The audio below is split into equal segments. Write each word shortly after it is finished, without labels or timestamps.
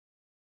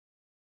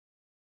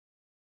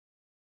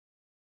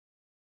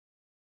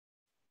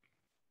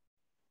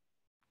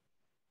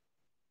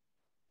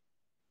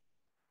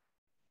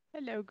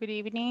Hello, good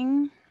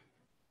evening.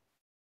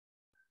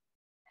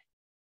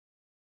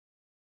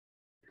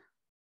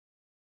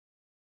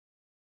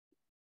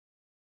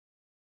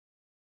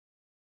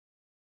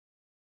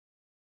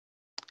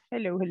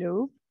 Hello,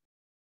 hello.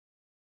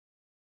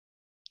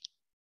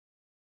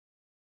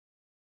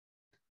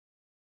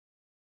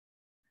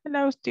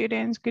 Hello,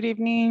 students, good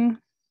evening.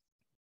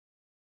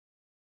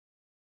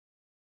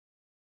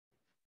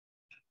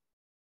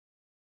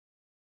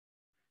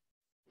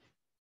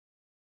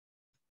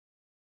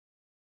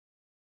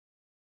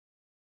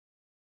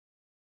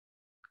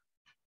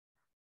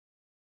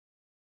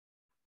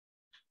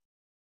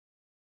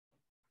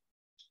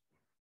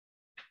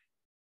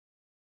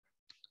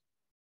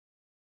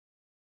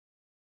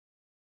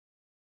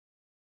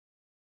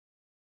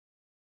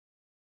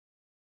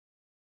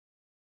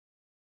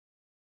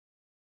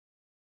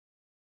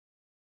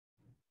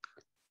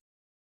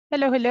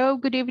 Hello, hello,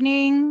 good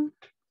evening.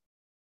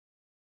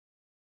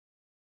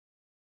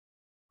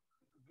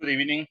 Good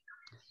evening.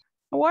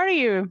 How are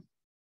you?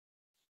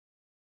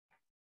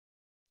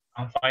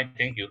 I'm fine,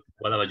 thank you.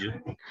 What about you?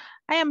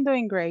 I am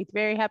doing great.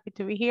 Very happy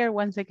to be here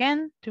once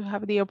again to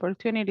have the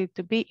opportunity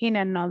to be in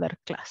another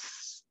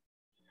class.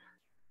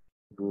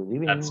 Good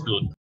evening. That's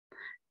good.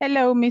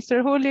 Hello,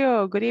 Mr.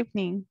 Julio. Good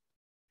evening.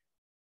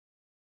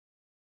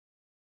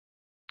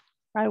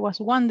 I was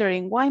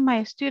wondering why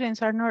my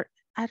students are not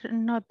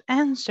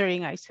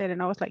answering. I said,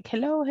 and I was like,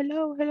 hello,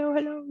 hello, hello,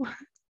 hello.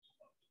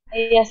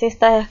 Ella sí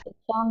está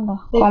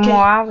escuchando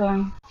cómo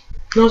hablan.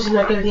 No, sino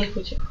aquel día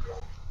escuché.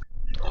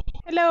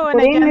 Hello,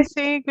 Good evening.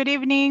 Anayansi. Good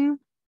evening.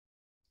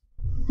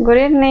 Good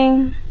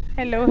evening.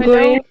 Hello, Good hello.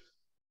 evening.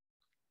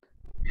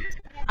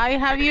 I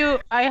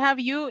have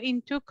you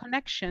in two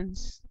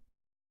connections.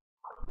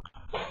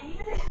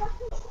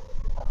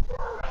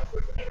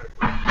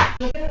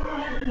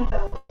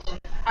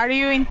 Are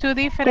you in two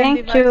different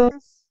Thank devices? you.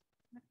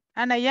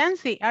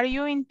 Anayansi, are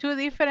you in two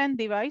different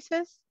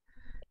devices?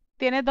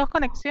 Tienes dos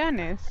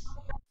conexiones.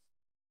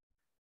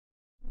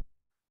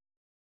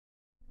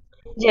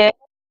 Yeah.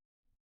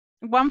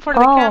 One for the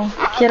camera.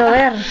 Quiero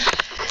ver.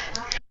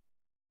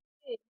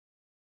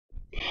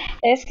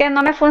 Es que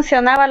no me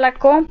funcionaba la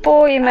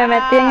compu y me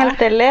metí en el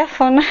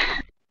teléfono.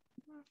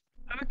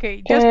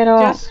 Okay, Pero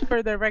just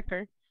for the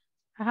record.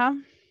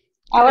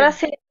 ahora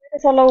sí,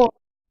 solo uno.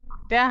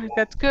 Yeah,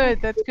 that's good.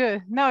 That's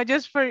good. No,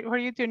 just for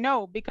you to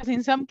know, because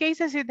in some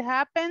cases it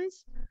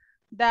happens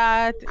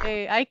that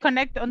I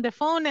connect on the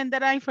phone and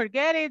then I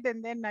forget it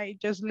and then I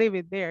just leave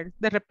it there.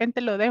 De repente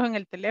lo dejo en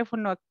el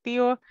teléfono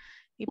activo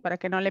y para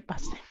que no le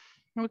pase.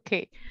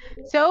 Okay,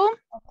 so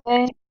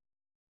Okay.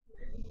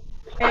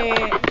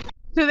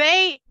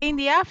 today in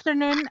the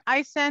afternoon,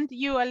 I sent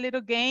you a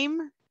little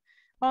game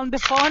on the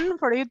phone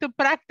for you to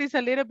practice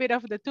a little bit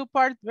of the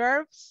two-part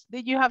verbs.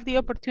 Did you have the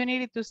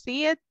opportunity to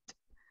see it?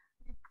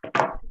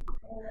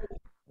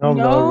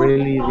 No,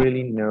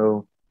 really,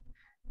 no.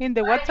 In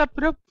the WhatsApp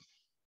group?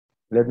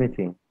 Let me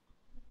see.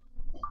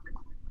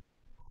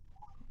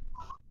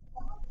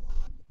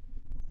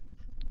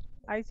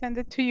 I sent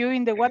it to you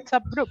in the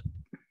WhatsApp group.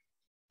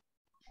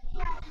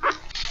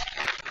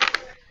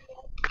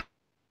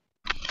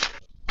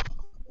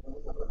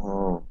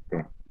 Oh,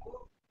 okay.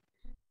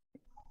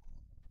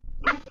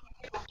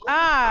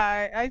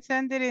 I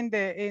sent it in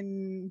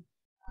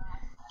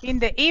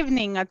the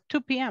evening at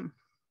 2 p.m.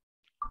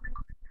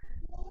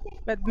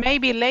 But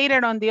maybe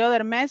later on the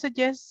other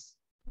messages,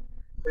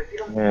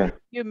 Yeah.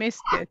 you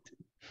missed it.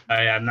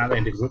 I am not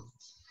in the group.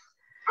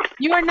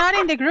 You are not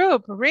in the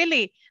group,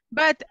 really.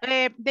 But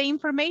the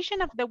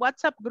information of the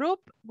WhatsApp group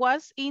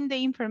was in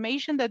the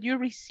information that you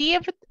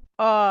received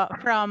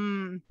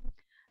from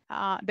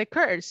the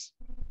course.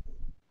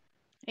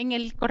 En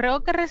el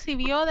correo que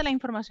recibió de la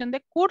información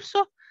de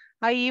curso,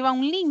 ahí iba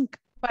un link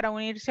para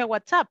unirse a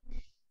WhatsApp.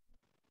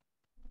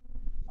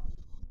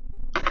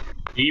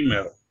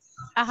 Email.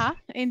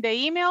 In the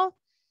email,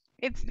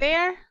 it's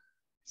there.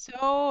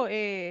 So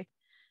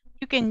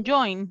you can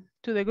join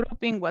to the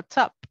group in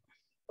WhatsApp.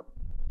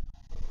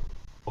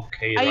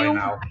 Okay, right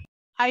now.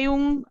 Hay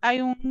un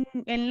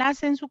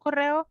enlace en su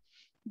correo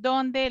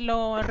donde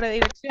lo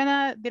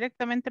redirecciona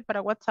directamente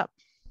para WhatsApp.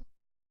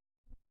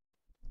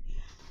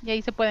 Y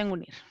ahí se pueden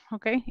unir,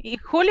 okay? Y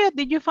Julio,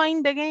 did you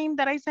find the game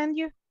that I sent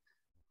you?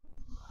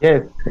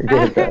 Yes,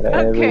 Okay.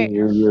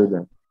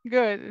 That.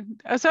 Good.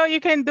 So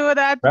you can do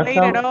that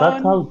later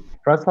on.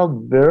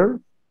 Phrasal verbs?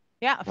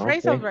 Yeah,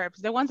 phrasal verbs,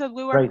 the ones that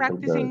we were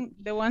practicing,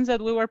 the ones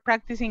that we were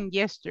practicing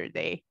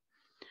yesterday.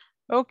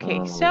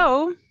 Okay,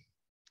 so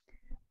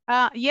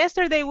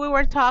yesterday we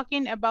were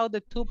talking about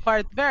the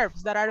two-part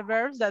verbs that are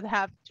verbs that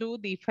have two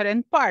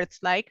different parts,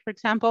 like, for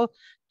example,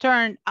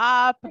 turn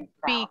up,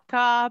 pick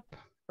up,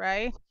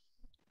 right?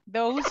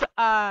 Those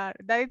are,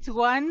 that's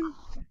one,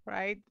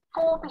 right?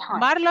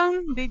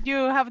 Marlon, did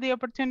you have the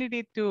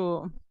opportunity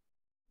to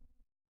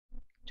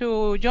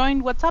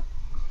join WhatsApp?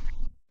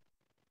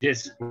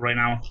 Yes, right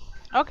now.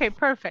 Okay,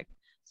 perfect.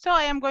 So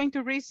I am going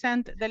to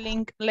resend the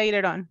link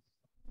later on.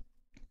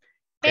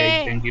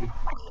 Okay, thank you.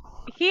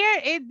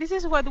 Here, this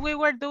is what we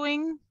were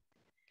doing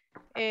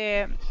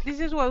this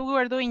is what we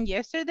were doing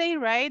yesterday,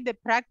 right? The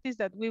practice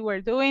that we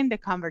were doing, the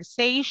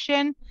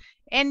conversation.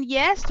 And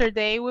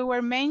yesterday we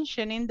were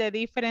mentioning the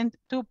different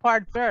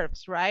two-part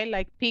verbs, right?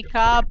 Like pick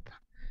up,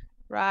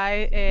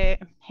 right?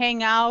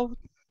 Hang out,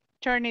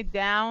 turn it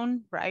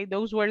down, right?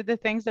 Those were the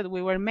things that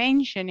we were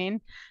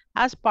mentioning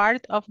as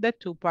part of the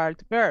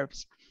two-part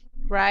verbs,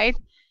 right?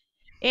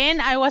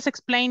 And I was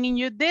explaining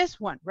you this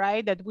one,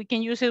 right? That we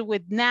can use it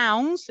with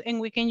nouns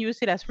and we can use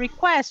it as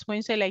requests. When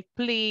you say like,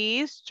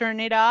 please turn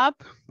it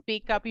up,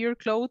 pick up your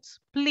clothes,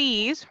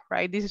 please,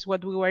 right? This is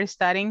what we were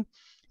studying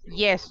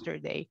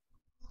yesterday.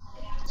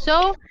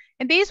 So,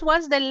 and this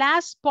was the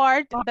last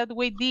part that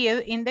we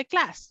did in the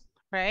class,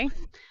 right?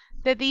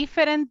 The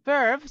different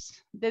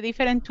verbs, the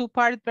different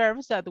two-part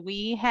verbs that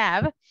we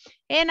have.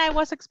 And I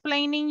was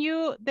explaining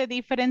you the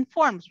different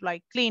forms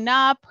like clean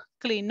up,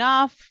 clean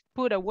off,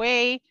 put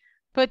away,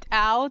 put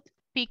out,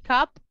 pick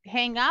up,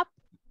 hang up,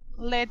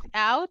 let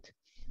out,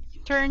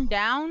 turn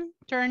down,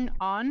 turn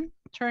on,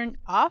 turn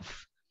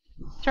off,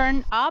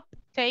 turn up,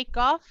 take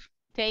off,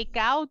 take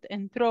out,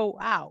 and throw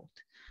out,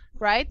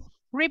 right?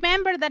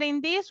 Remember that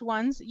in these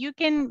ones, you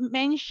can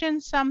mention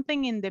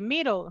something in the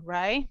middle,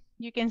 right?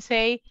 You can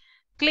say,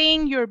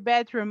 clean your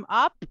bedroom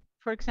up,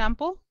 for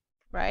example,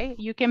 right?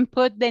 You can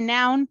put the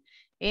noun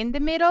in the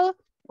middle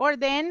or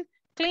then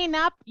clean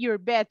up your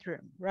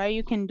bedroom, right?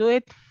 You can do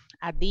it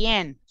at the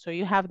end. So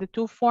you have the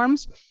two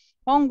forms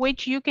on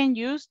which you can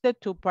use the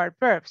two-part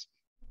verbs,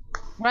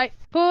 right?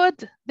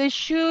 Put the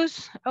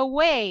shoes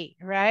away,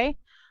 right?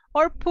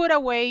 Or put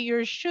away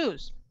your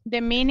shoes. The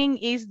meaning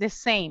is the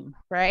same,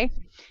 right?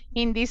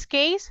 In this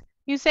case,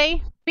 you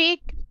say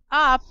pick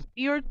up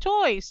your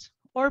toys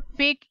or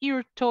pick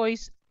your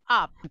toys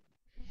up,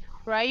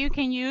 right? You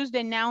can use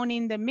the noun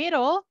in the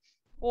middle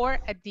or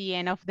at the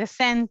end of the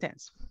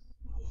sentence.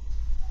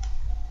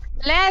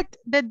 Let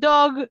the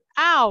dog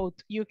out,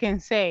 you can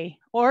say,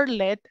 or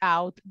let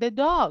out the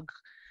dog.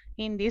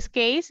 In this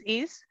case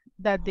is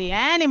that the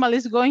animal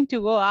is going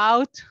to go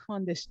out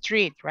on the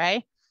street,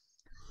 right?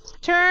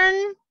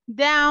 Turn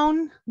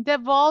down the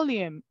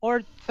volume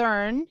or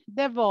turn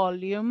the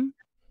volume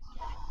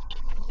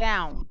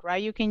down,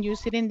 right? You can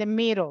use it in the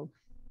middle.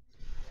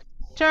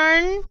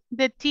 Turn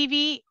the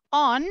TV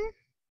on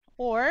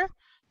or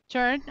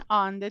turn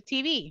on the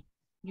TV.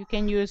 You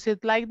can use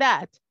it like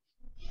that.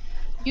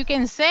 You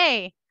can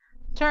say,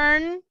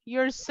 turn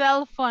your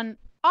cell phone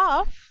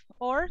off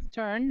or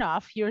turn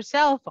off your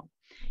cell phone.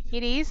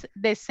 It is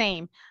the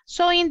same.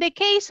 So in the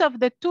case of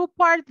the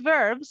two-part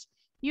verbs,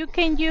 you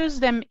can use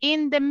them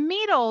in the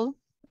middle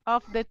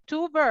of the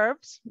two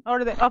verbs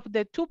or of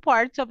the two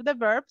parts of the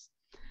verbs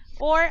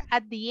or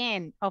at the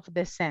end of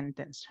the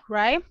sentence,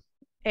 right?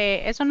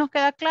 ¿Eso nos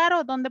queda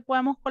claro? ¿Dónde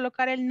podemos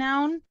colocar el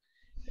noun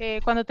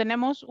cuando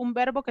tenemos un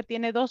verbo que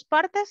tiene dos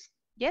partes?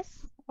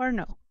 Yes or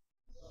no?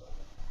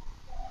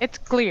 It's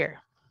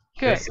clear.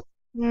 Good.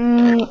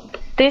 Yes.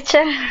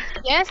 Teacher,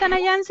 Yes, Ana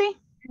Yancy.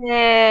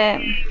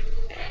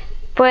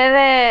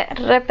 ¿puede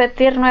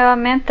repetir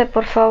nuevamente,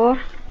 por favor?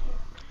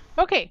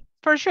 Okay,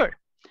 for sure.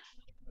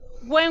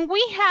 When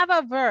we have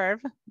a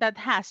verb that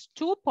has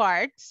two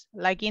parts,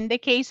 like in the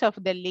case of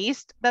the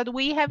list that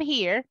we have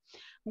here,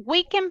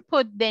 we can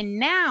put the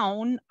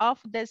noun of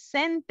the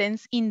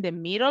sentence in the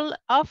middle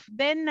of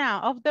the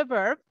noun of the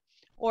verb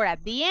or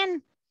at the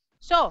end.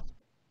 So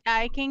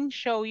I can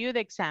show you the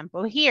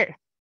example here.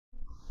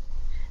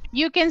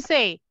 You can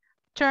say,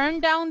 turn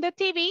down the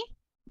TV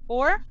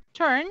or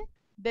turn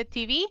the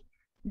TV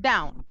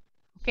down.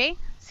 ¿Ok?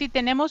 Si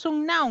tenemos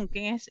un noun,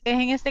 que es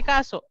en este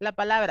caso la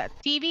palabra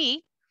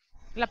TV,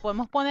 la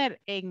podemos poner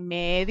en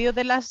medio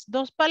de las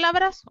dos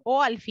palabras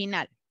o al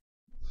final.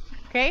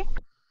 ¿Ok?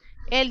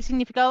 El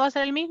significado va a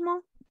ser el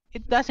mismo.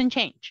 It doesn't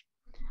change.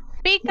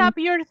 Pick up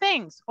your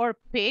things or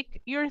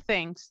pick your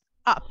things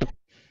up.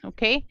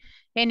 ¿Ok?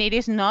 And it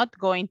is not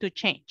going to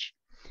change.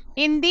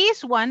 In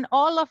this one,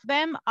 all of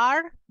them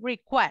are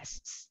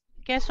requests.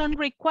 ¿Qué son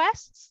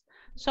requests?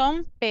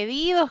 Son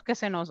pedidos que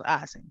se nos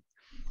hacen.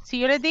 Si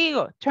yo les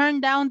digo,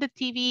 turn down the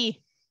TV,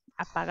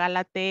 apaga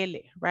la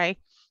tele, right?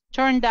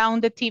 Turn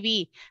down the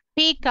TV,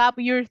 pick up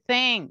your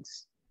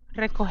things,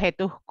 recoge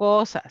tus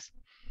cosas.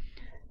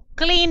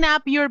 Clean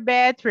up your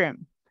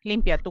bedroom,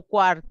 limpia tu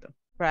cuarto,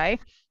 right?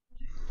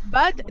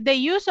 But the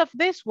use of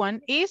this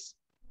one is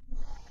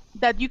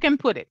that you can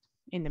put it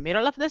in the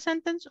middle of the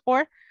sentence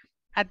or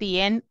at the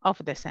end of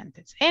the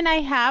sentence. And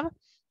I have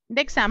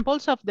the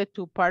examples of the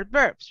two-part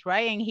verbs,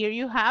 right? And here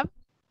you have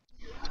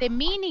the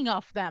meaning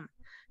of them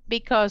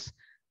because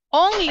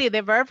only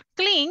the verb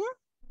clean,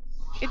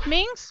 it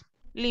means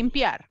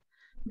limpiar.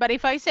 But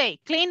if I say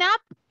clean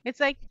up, it's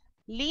like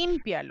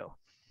limpialo,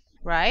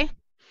 right?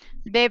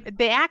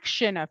 The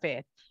action of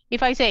it.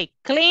 If I say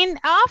clean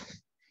off,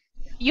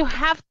 you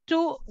have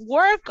to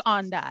work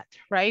on that,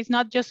 right? It's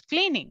not just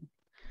cleaning,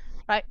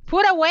 right?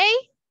 Put away,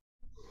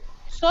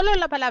 solo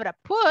la palabra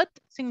put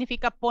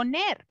significa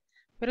poner.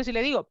 Pero si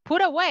le digo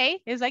put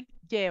away, es like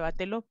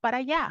llévatelo para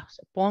allá, o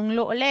sea,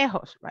 ponlo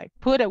lejos, right?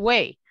 Put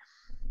away.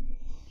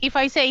 If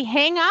I say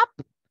hang up,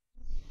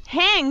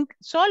 hang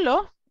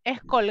solo es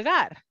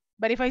colgar.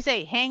 But if I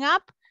say hang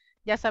up,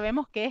 ya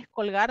sabemos que es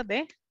colgar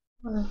de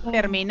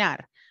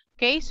terminar.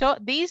 Okay, so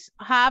these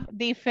have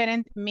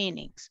different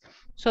meanings.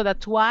 So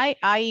that's why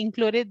I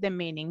included the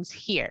meanings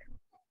here.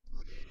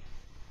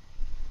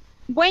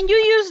 When you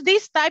use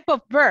this type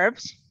of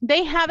verbs,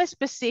 they have a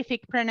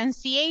specific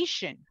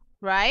pronunciation,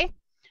 right?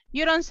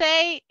 You don't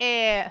say,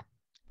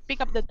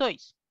 pick up the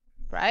toys,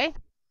 right?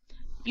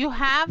 You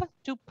have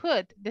to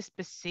put the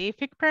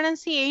specific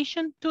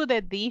pronunciation to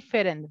the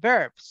different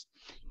verbs.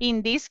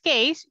 In this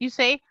case, you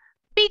say,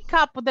 pick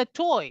up the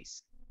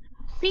toys.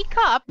 Pick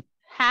up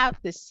have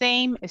the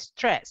same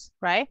stress,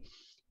 right?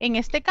 En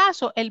este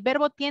caso, el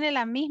verbo tiene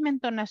la misma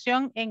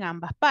entonación en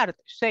ambas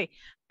partes. Say,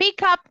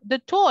 pick up the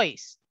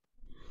toys.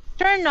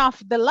 Turn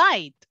off the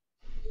light.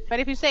 But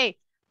if you say,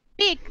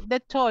 pick the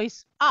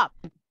toys up.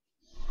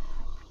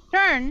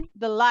 Turn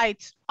the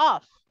lights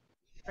off,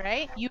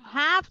 right? You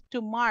have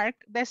to mark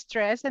the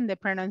stress and the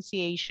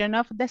pronunciation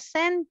of the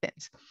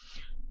sentence.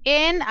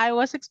 And I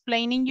was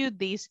explaining you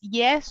this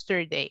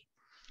yesterday.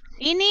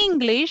 In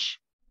English,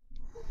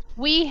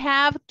 we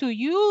have to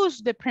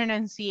use the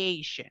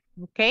pronunciation,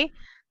 okay?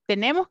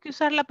 Tenemos que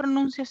usar la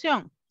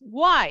pronunciación.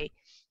 Why?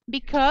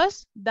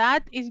 Because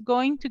that is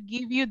going to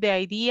give you the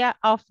idea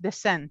of the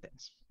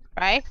sentence,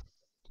 right?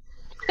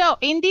 So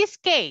in this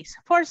case,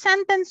 for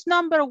sentence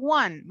number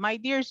 1, my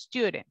dear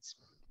students,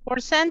 for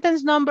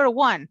sentence number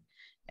 1,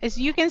 as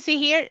you can see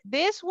here,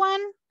 this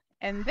one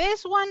and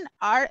this one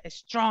are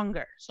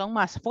stronger, son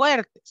más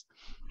fuertes.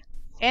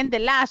 And the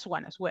last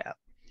one as well.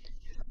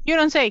 You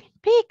don't say,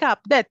 pick up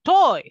the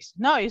toys.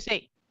 No, you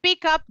say,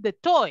 pick up the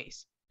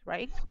toys,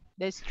 right?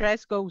 The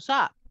stress goes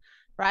up,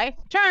 right?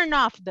 Turn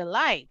off the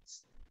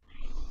lights.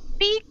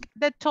 Pick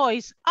the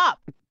toys up.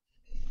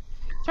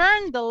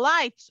 Turn the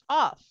lights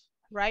off,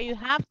 right? You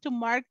have to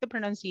mark the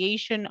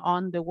pronunciation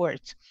on the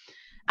words.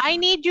 I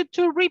need you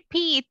to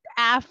repeat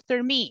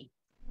after me.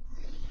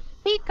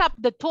 Pick up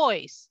the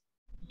toys.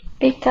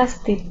 Pick up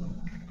the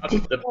The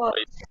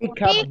toys.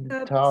 Pick up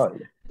the toy.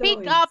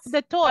 Pick up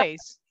the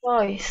toys.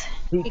 Toys.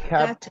 Pick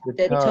up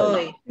the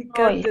toy.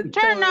 Toys.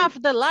 Turn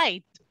off the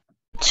light.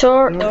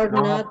 Turn Turn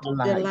off off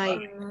the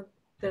light.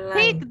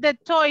 Pick the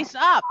toys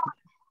up.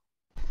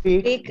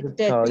 Pick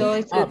the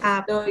toys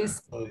up.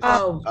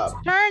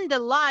 Turn the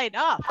light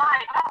off.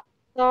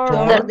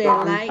 Turn the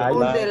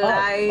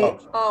light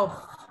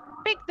off.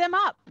 Pick them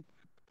up.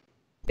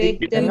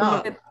 Pick them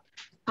up.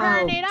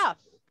 Turn it off.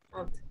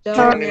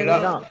 Turn it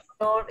off.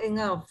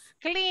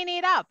 Clean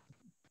it up.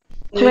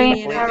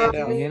 Clean Clean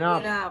it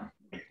up. it up.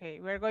 Okay,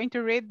 we're going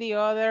to read the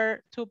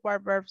other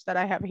two-part verbs that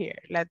I have here.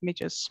 Let me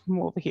just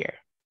move here.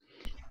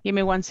 Give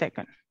me 1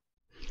 second.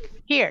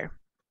 Here.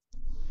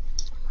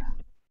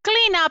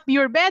 Clean up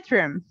your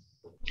bedroom.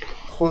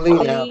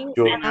 Clean up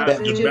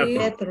your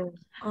bedroom.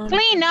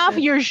 Clean off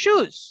your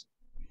shoes.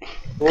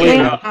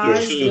 Clean up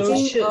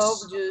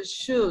your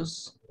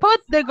shoes.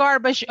 Put the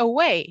garbage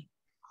away.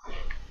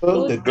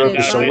 Put the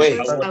garbage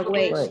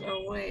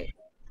away.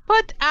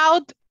 Put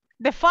out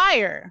the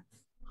fire.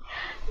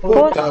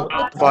 Put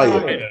out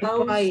fire.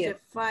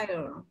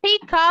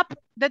 Pick up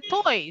the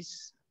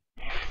toys.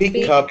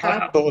 Pick up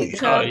toys.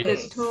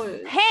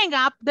 Hang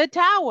up the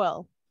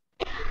towel.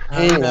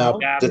 Hang up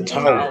the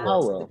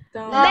towel.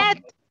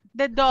 Let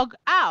the dog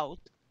out.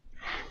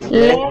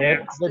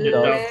 Let the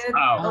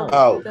dog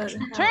Out.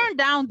 Turn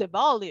down the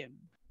volume.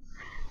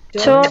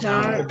 Turn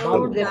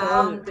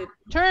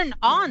Turn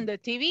on the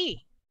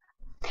TV.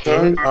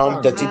 Turn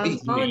on the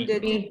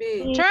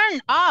TV.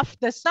 Turn off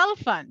the cell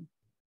phone.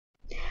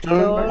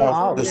 Turn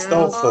off the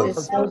cell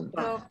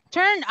phone.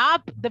 Turn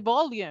up the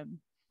volume.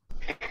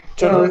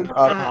 Turn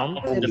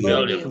up the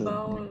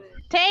volume.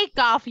 Take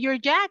off your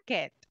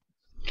jacket.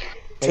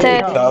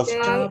 Take off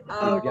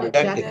your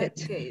jacket.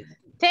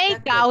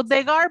 Take out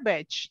the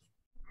garbage.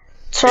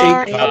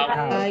 Turn Take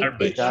out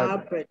the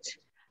garbage.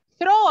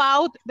 Throw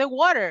out the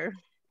water.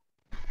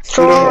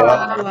 Throw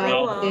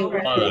out the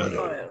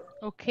water.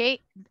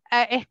 Ok.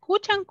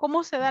 ¿Escuchan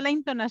cómo se da la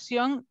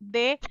entonación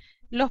de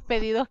los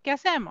pedidos que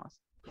hacemos?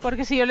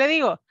 Porque si yo le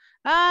digo,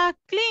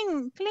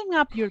 clean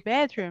up your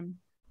bedroom.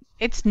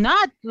 It's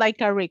not like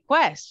a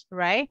request,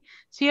 right?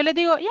 Si yo le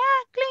digo,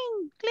 yeah,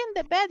 clean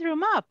the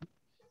bedroom up.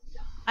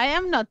 I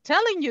am not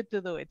telling you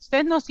to do it.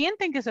 Ustedes no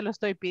sienten que se lo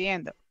estoy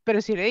pidiendo.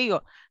 Pero si le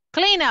digo,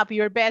 clean up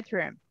your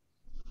bedroom,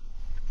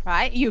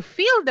 right? You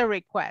feel the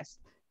request.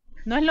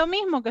 No es lo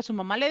mismo que su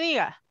mamá le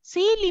diga,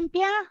 sí,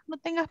 limpia, no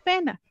tengas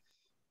pena.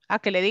 A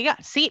que le diga,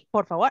 sí,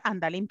 por favor,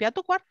 anda, limpia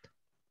tu cuarto.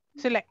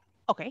 So like,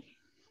 okay.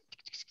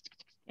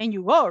 And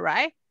you go,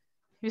 right?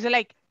 You say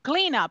like,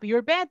 clean up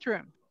your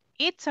bedroom.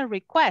 It's a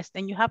request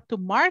and you have to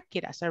mark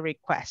it as a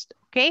request,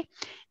 okay?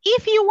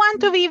 If you want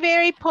to be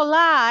very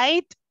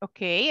polite,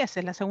 okay, esa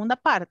es la segunda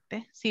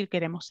parte. Si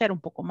queremos ser un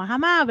poco más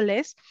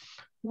amables,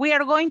 we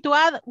are going to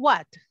add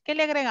what? ¿Qué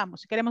le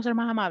agregamos si queremos ser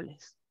más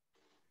amables?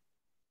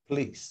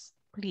 Please.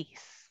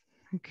 Please,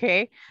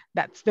 okay?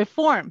 That's the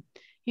form.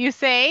 You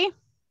say,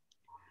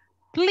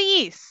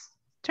 please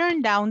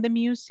turn down the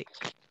music.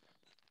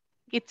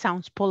 It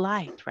sounds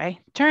polite, right?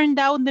 Turn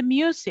down the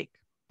music,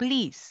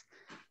 please.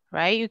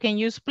 right? You can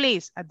use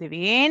please at the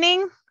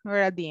beginning or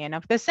at the end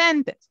of the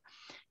sentence.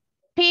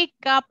 Pick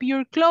up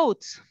your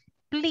clothes,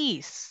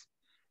 please,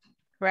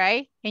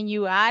 right? And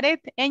you add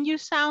it and you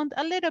sound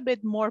a little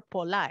bit more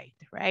polite,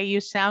 right?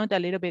 You sound a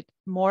little bit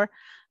more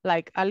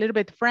like a little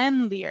bit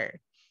friendlier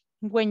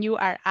when you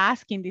are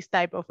asking this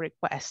type of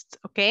requests,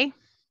 okay?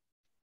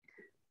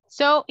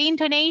 So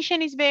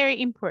intonation is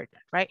very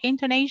important, right?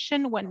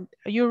 Intonation when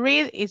you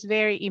read is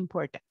very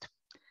important.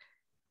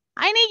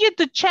 I need you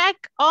to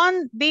check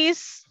on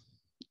these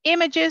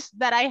images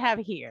that I have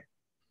here.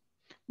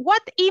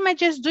 What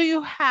images do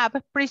you have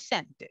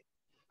presented?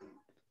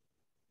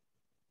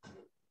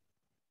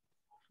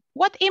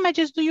 What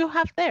images do you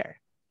have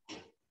there?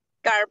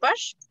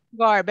 Garbage.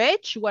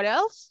 Garbage, what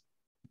else?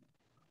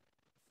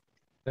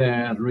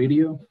 The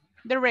radio.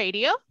 The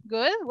radio,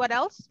 good, what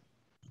else?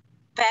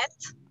 Pet.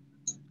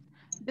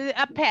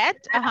 A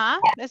pet,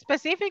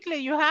 Specifically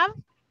you have?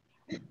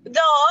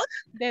 Dog.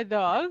 The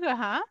dog,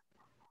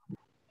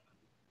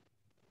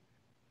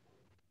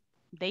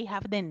 They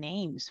have the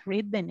names,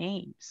 read the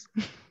names.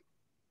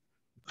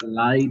 The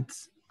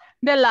lights.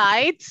 The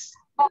lights.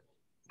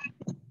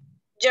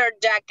 Your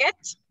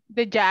jacket.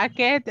 The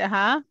jacket,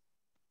 The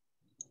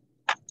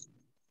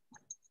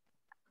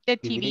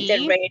TV.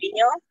 The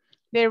radio.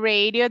 The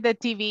radio, the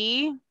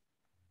TV.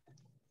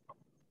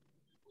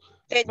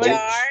 The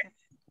jar.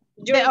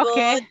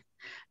 Okay.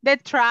 The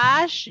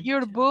trash,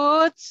 your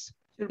boots,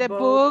 the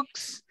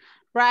books,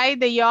 right?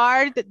 The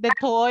yard, the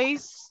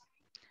toys,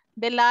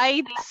 the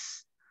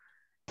lights,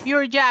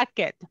 your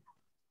jacket,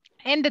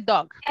 and the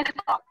dog.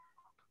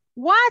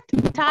 What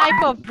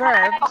type of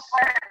verbs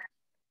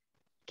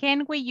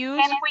can we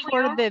use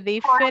for the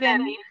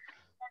different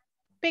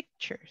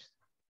pictures?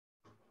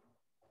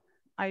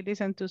 I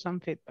listened to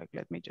some feedback.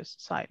 Let me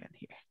just silent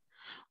here.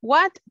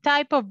 What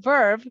type of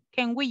verb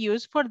can we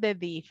use for the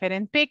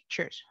different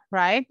pictures,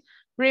 right?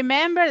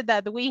 Remember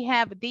that we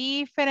have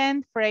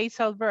different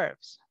phrasal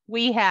verbs.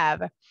 We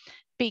have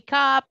pick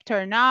up,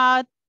 turn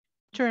out,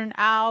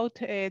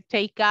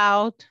 take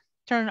out,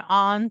 turn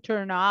on,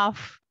 turn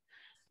off.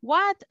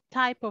 What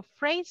type of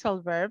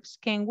phrasal verbs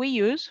can we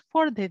use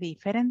for the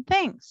different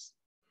things?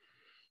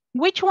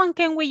 Which one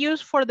can we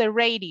use for the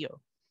radio?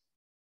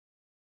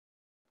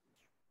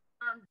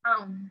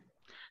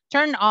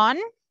 Turn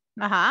on.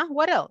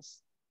 What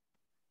else?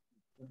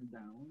 Turn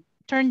down.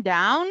 Turn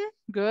down.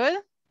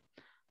 Good.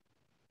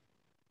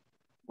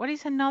 What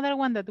is another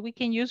one that we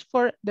can use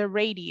for the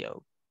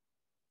radio?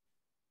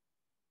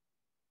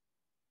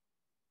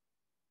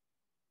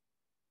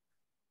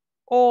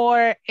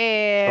 Or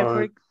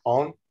Turn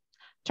on.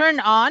 Turn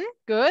on.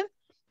 Good.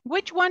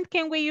 Which one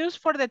can we use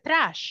for the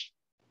trash?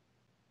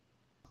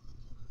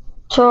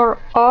 Turn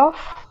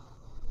off.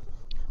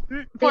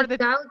 For the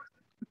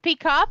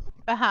pick up.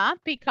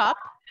 Pick up.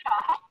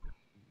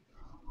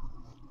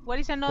 What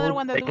is another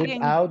one that we can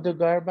put out the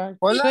garbage?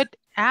 put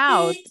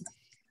out,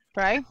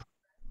 right?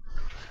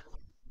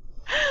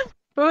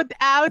 Put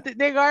out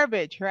the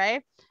garbage,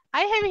 right?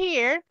 I have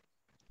here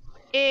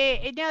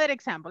another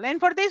example. And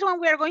for this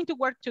one, we are going to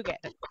work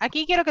together.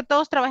 Aquí quiero que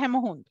todos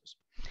trabajemos juntos.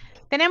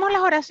 Tenemos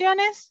las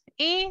oraciones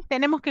y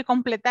tenemos que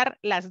completar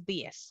las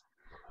 10.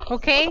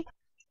 Okay?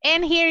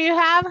 And here you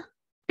have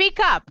pick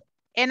up.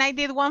 And I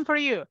did one for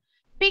you.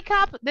 Pick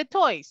up the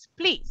toys,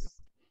 please.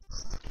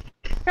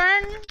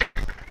 Turn.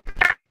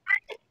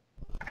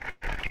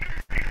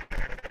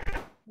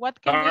 What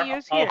can we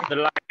use here? Off the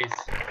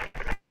lights.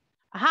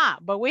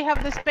 But we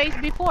have the space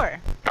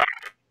before.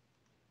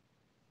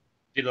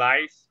 The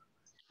lights.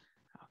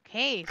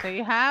 Okay, so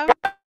you have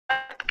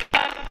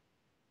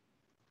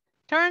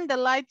turn the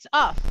lights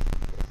off.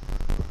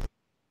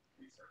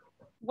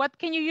 What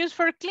can you use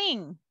for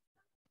clean?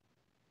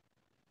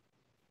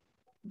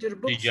 The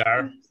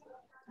yard.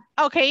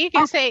 Okay, you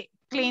can say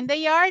clean the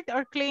yard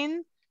or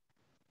clean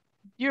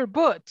your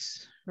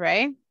boots,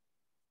 right?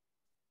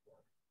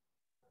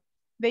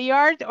 The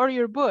yard or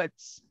your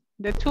boots.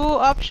 The two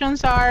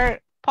options are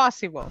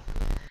possible.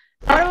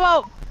 What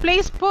about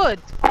please put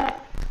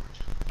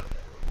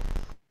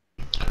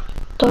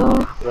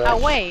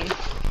away?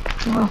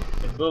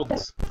 The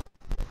books.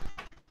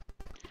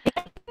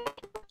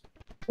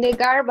 The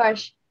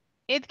garbage.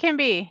 It can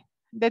be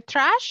the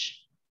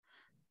trash,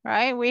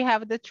 right? We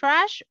have the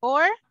trash,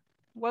 or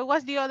what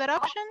was the other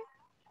option?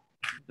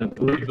 The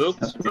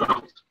books.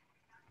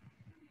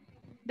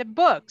 The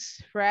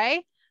books,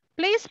 right?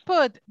 Please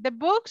put the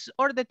books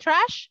or the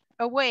trash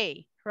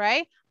away,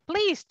 right?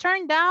 Please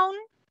turn down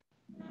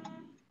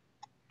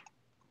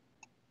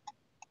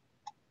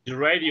The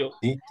radio.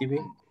 The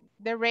TV.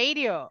 the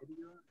radio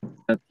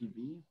The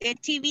TV. The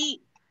TV.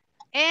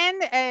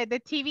 and the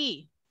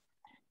TV.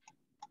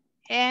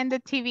 And the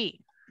TV.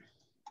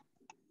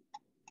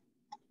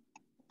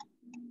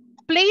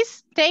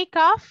 Please take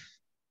off.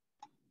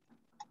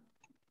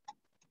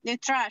 The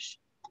trash.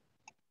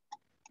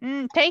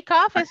 Take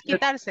off es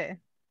quitarse.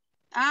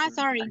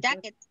 Sorry,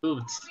 jacket.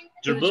 Boots.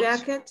 Your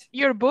boots.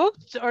 Your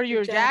boots or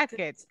your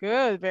jacket.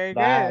 Good, very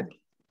Bag. good.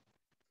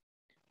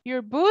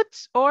 Your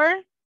boots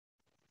or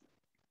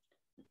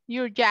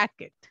your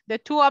jacket. The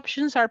two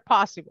options are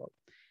possible.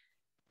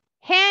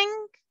 Hang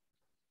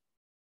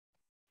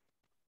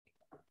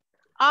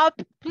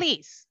up,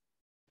 please.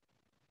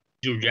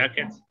 Your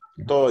jacket.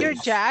 Toys. Your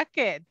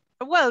jacket.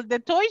 Well, the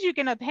toys you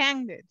cannot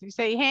hang it. You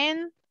say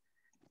hang.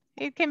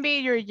 It can be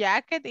your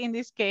jacket in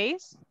this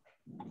case.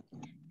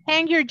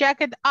 Hang your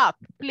jacket up,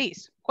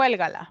 please.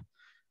 Cuélgala.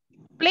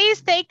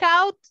 Please take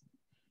out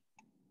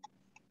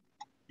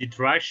The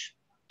trash.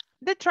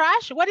 the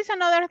trash. What is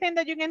another thing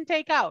that you can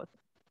take out?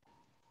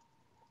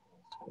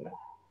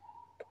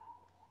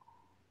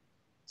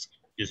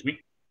 Excuse me.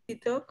 The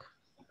dog.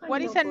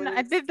 What is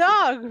the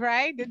dog,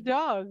 right? The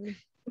dog.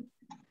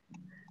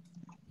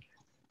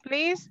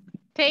 Please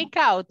take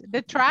out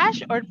the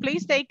trash or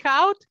please take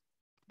out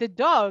the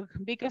dog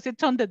because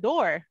it's on the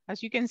door,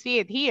 as you can see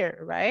it here,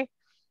 right?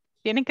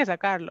 Tienen que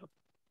sacarlo.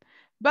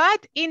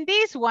 But in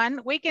this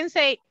one, we can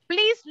say,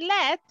 please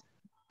let.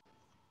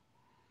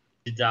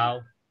 The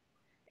dog.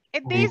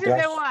 This is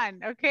the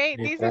one, okay?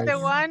 This is the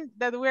one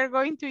that we're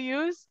going to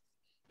use.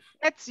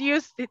 Let's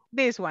use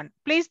this one.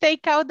 Please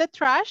take out the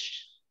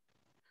trash.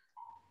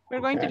 We're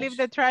going to leave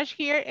the trash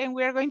here and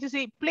we're going to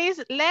say, please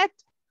let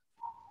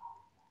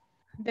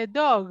the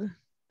dog.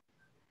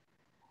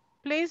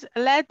 Please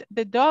let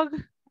the dog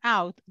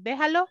out.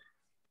 Déjalo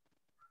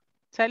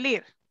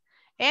salir.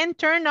 And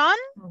turn on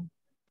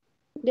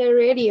The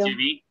radio.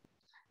 TV.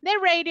 the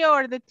radio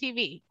or the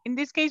TV. In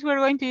this case, we're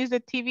going to use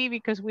the TV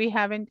because we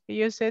haven't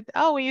used it.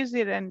 Oh, we used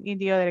it in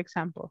the other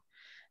example.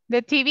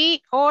 The TV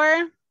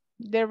or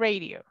the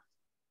radio.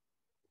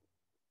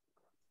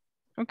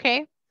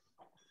 Okay.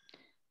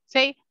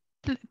 Say,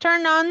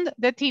 turn on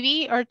the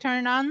TV or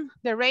turn on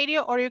the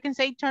radio, or you can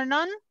say turn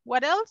on,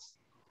 what else?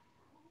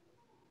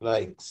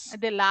 Lights.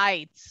 The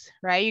lights,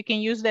 right? You can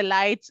use the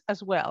lights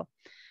as well.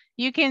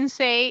 You can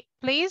say,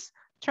 please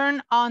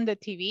turn on the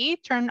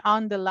TV, turn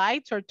on the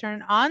lights, or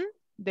turn on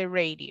the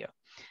radio.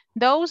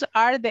 Those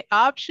are the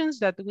options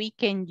that we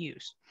can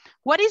use.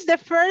 What is the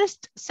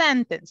first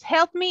sentence?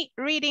 Help me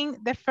reading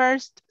the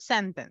first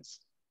sentence.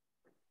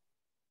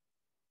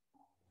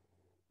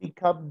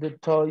 Pick up the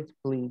toys,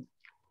 please.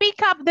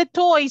 Pick up the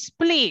toys,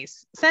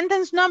 please.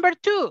 Sentence number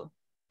 2.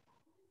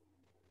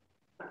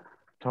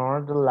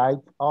 Turn the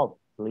lights off,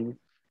 please.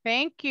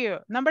 Thank you.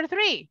 Number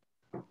 3.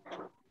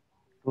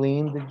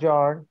 Clean the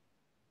jar.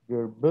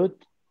 Your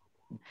boot.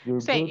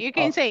 Say, you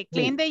can say,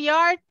 clean the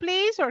yard,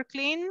 please, or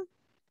clean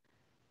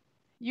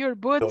your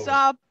boots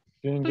up,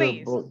 Clean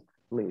please. your boot,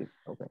 please.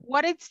 Okay.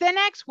 What is the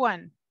next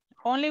one?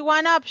 Only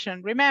one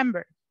option,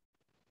 remember.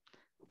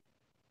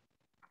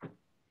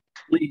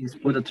 Please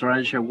put the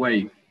trash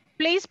away.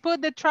 Please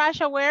put the trash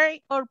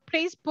away, or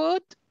please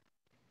put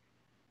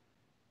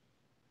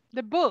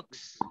the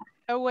books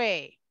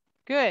away.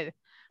 Good.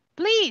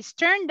 Please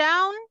turn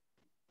down.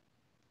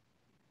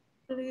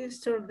 Please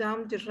turn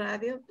down the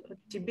radio or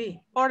TV.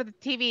 Or the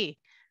TV.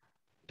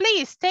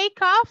 Please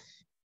take off.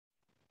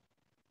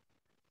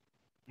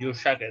 Your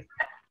jacket.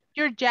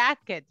 Your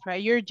jacket,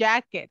 right? Your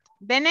jacket.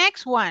 The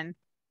next one.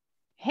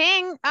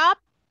 Hang up.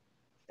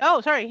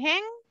 Oh, sorry.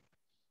 Hang.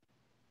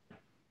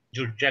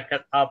 Your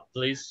jacket up,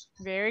 please.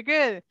 Very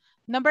good.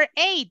 Number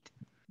 8.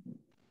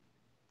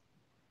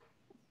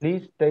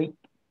 Please take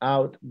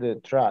out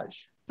the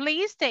trash.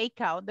 Please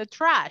take out the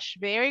trash.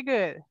 Very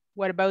good.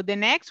 What about the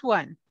next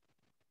one?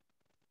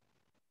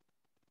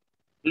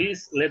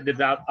 Please let the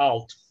dog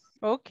out.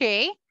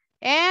 Okay.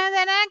 And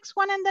the next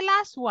one and the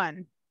last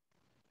one.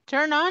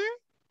 Turn on.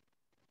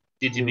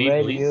 The TV,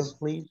 Radio, please.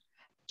 please.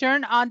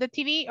 Turn on the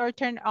TV or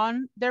turn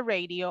on the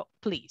radio,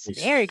 please.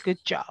 Very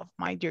good job,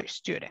 my dear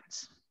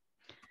students.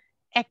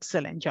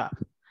 Excellent job.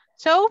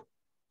 So,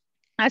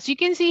 as you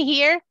can see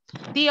here,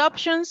 the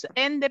options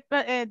and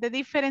the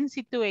different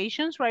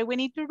situations, right? We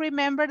need to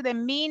remember the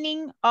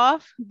meaning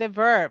of the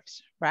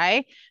verbs,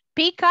 right?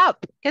 Pick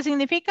up. ¿Qué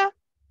significa?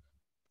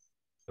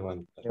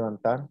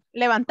 Levantar.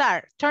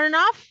 Levantar. Turn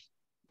off.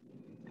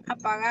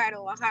 Apagar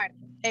o bajar.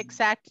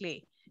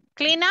 Exactly.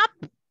 Clean up.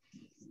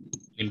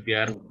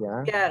 Limpiar.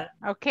 Ya.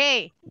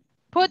 Okay.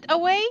 Put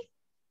away.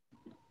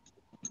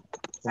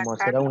 Como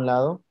hacer a un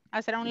lado.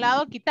 Hacer a un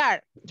lado,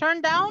 quitar.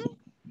 Turn down.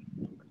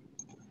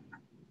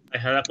 I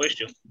had a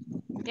question.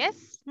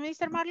 Yes,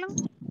 Mr. Marlon?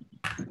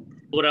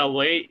 Put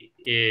away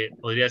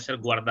podría ser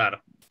guardar.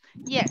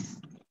 Yes.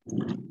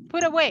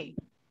 Put away,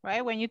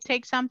 right? When you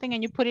take something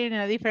and you put it in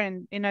a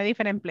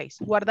different place.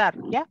 Guardar,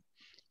 yeah?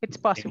 It's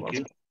possible.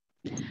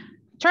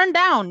 Turn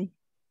down.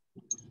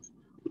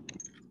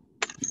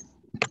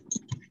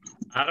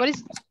 What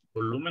is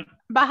Volumen.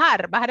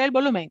 bajar? Bajar el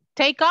volumen.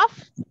 Take off.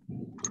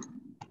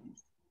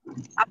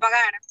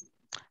 Apagar.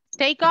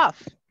 Take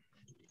off.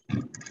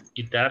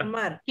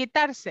 Quitar.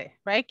 Quitarse,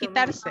 right?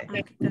 Quitarse.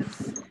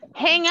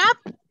 Hang up.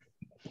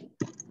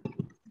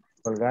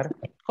 Colgar.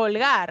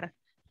 Colgar.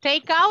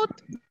 Take out.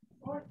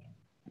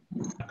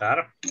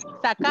 Sacar.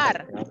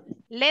 Sacar.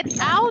 Let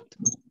out.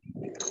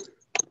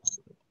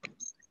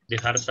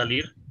 Dejar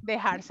salir.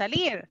 Dejar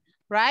salir,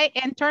 right?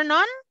 And turn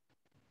on.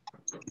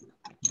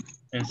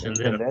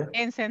 Encender.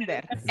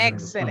 Encender.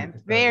 Excellent.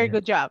 Very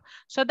good job.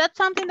 So that's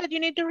something that you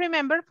need to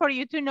remember for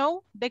you to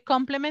know the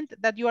complement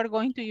that you are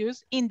going to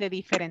use in the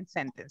different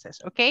sentences,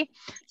 ¿ok?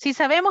 Si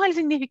sabemos el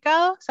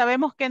significado,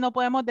 sabemos que no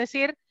podemos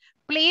decir,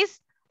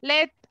 please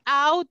let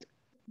out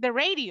the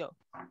radio.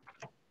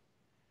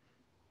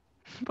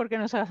 Porque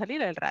no se va a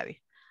salir el radio.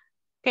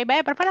 Ok,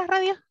 vaya, prepara el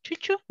radio,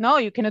 chuchu. No,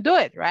 you cannot do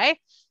it, right?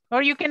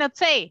 Or you cannot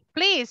say,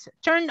 please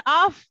turn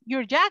off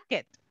your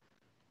jacket.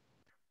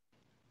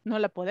 No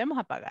la podemos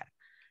apagar.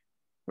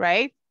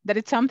 Right? That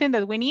is something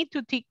that we need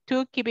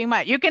to keep in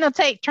mind. You cannot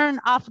say, turn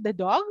off the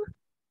dog.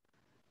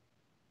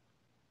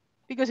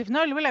 Because if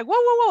not, you'll be like, whoa,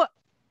 whoa, whoa.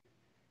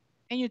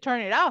 And you turn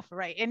it off,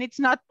 right? And it's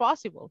not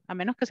possible, a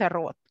menos que sea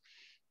robot.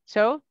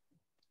 So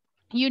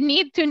you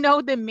need to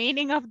know the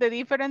meaning of the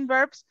different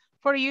verbs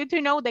for you to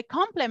know the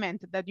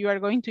complement that you are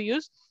going to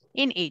use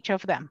in each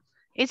of them.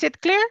 Is it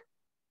clear?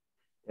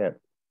 Yeah.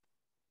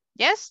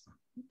 Yes?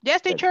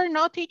 Yes, teacher?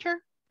 No, teacher?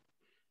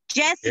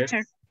 Yes,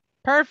 teacher.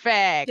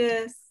 Perfect.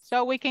 Yes.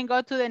 So we can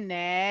go to the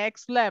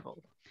next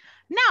level.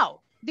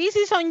 Now, this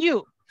is on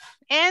you.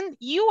 And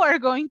you are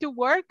going to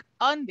work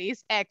on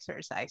this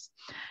exercise.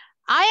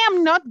 I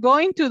am not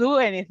going to do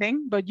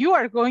anything, but you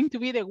are going to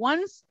be the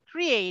ones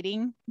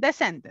creating the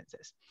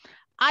sentences.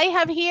 I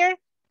have here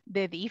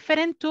the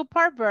different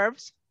two-part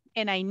verbs,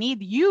 and I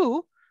need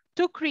you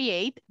to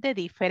create the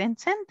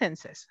different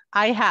sentences.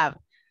 I have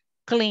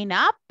clean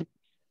up,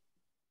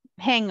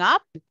 hang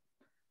up,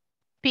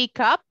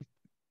 pick up,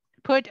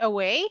 put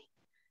away,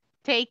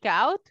 take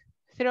out,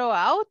 throw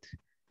out,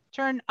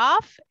 turn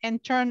off,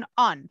 and turn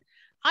on.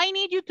 I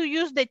need you to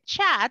use the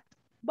chat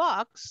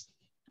box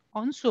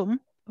on Zoom.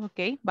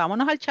 Okay,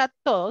 vámonos al chat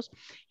todos.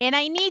 And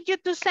I need you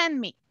to send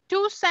me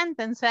 2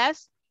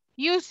 sentences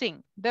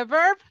using the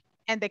verb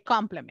and the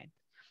complement.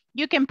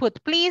 You can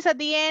put please at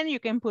the end. You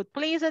can put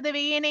please at the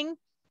beginning.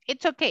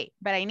 It's okay,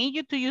 but I need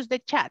you to use the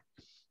chat.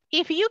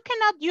 If you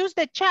cannot use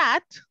the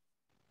chat,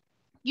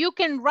 you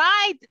can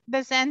write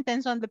the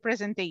sentence on the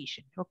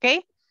presentation,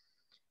 okay?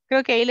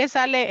 Creo que ahí le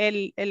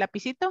sale el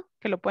lapicito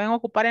que lo pueden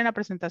ocupar en la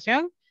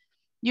presentación.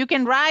 You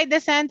can write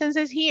the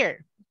sentences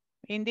here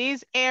in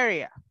this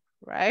area,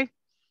 right?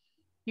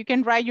 You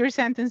can write your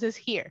sentences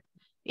here.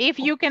 If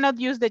you cannot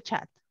use the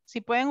chat. Si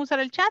pueden usar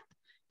el chat,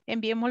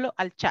 enviémoslo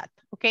al chat,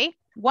 okay?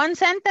 One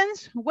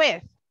sentence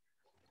with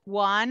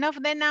one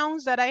of the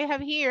nouns that I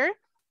have here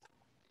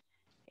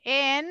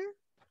and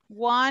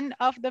one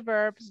of the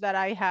verbs that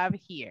I have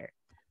here.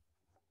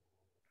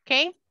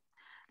 Okay,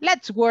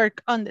 let's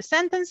work on the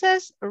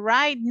sentences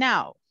right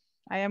now.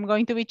 I am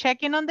going to be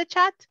checking on the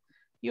chat.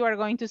 You are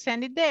going to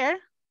send it there.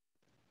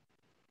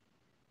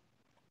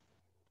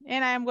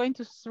 And I am going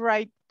to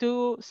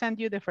send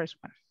you the first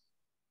one.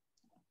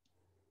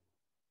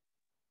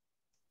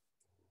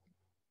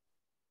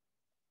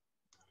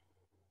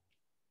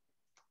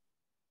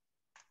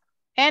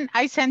 And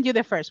I send you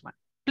the first one.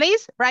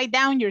 Please write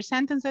down your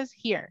sentences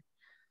here.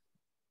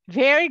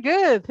 Very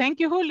good. Thank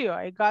you, Julio.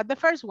 I got the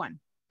first one.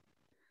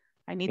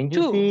 I need 2.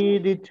 Can you see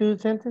the 2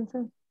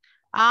 sentences?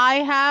 I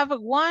have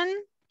 1,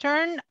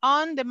 turn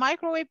on the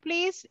microwave,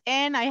 please.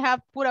 And I have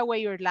put away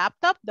your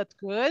laptop. That's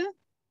good.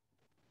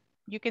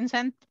 You can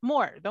send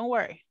more, don't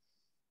worry.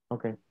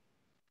 Okay.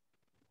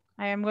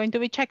 I am going to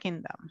be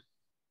checking them.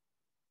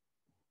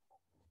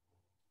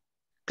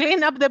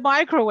 Clean up the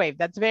microwave.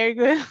 That's very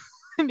good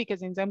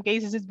because in some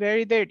cases it's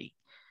very dirty.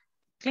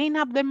 Clean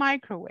up the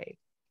microwave.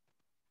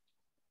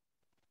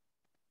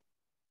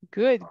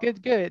 Good,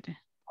 good, good.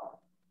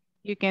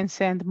 You can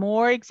send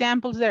more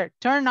examples there.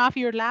 Turn off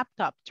your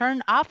laptop.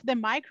 Turn off the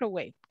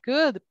microwave.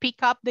 Good.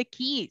 Pick up the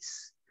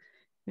keys.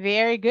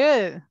 Very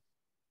good.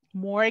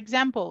 More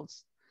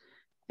examples.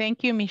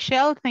 Thank you,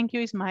 Michelle. Thank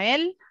you,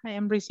 Ismael. I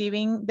am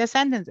receiving the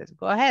sentences.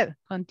 Go ahead.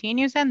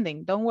 Continue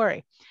sending. Don't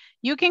worry.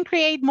 You can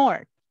create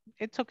more.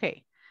 It's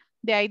okay.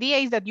 The idea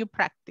is that you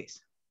practice.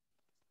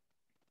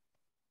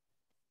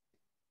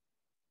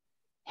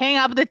 Hang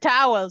up the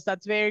towels.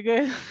 That's very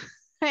good.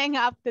 Hang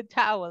up the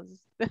towels.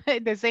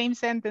 The same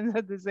sentence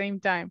at the same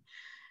time.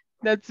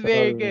 That's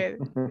very good.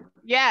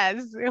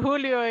 Yes,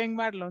 Julio and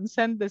Marlon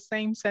send the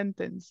same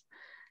sentence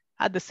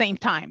at the same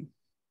time.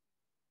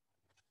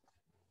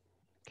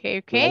 Okay,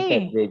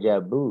 okay. Like a deja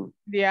vu.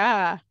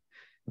 Yeah,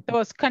 there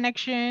was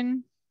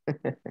connection.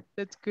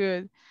 That's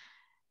good.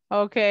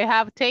 Okay,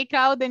 have take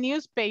out the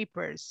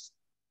newspapers.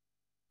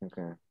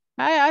 Okay.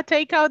 I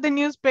take out the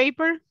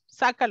newspaper.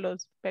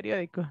 Sácalos,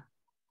 periódico.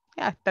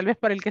 Ya, tal vez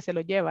para el que se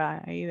lo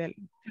lleva ahí,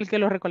 el que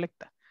lo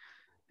recolecta.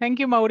 Thank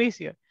you,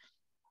 Mauricio.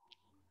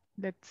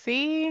 Let's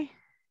see.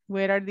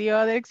 Where are the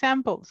other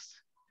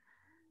examples?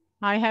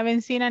 I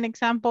haven't seen an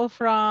example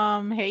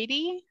from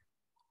Haiti.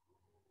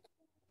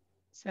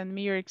 Send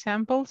me your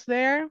examples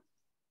there.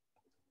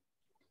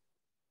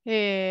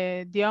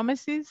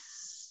 Diomesis.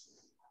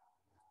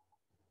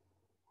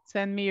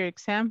 Send me your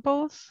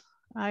examples.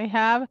 I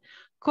have.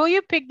 Could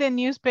you pick the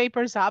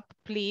newspapers up,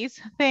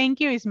 please? Thank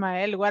you,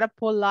 Ismael. What a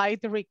polite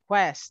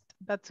request.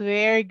 That's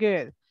very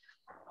good.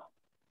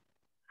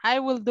 I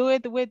will do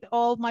it with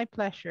all my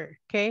pleasure,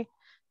 okay?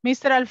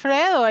 Mr.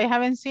 Alfredo, I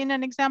haven't seen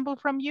an example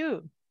from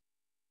you.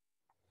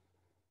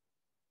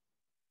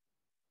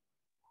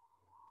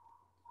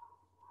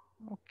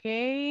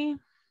 Okay.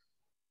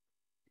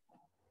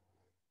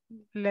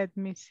 Let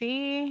me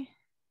see.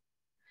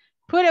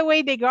 Put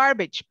away the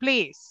garbage,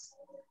 please.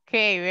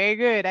 Okay, very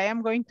good. I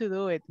am going to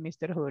do it,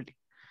 Mr. Julio.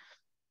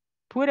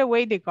 Put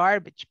away the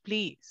garbage,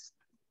 please.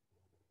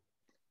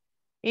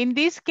 In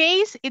this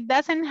case, it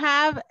doesn't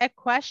have a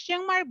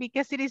question mark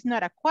because it is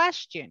not a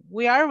question.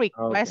 We are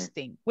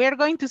requesting. Okay. We are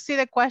going to see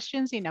the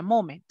questions in a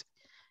moment.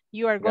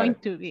 You are going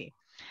to be.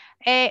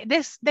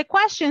 The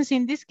questions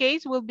in this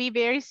case will be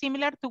very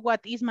similar to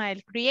what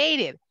Ismael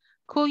created.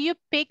 Could you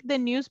pick the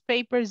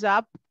newspapers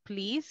up,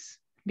 please?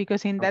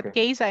 Because in that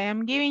case, I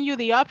am giving you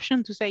the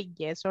option to say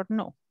yes or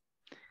no.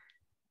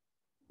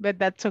 But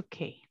that's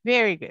okay.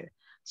 Very good.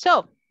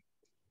 So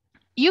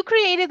you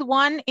created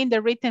one in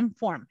the written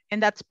form,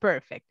 and that's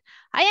perfect.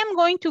 I am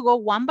going to go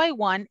one by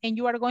one, and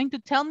you are going to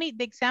tell me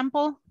the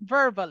example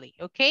verbally,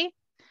 okay?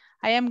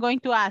 I am going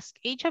to ask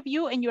each of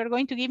you, and you are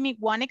going to give me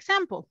one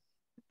example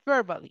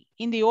verbally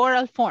in the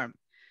oral form.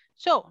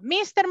 So,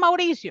 Mr.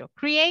 Mauricio,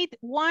 create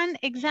one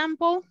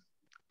example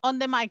on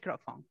the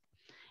microphone.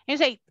 You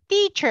say,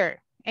 teacher,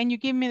 and you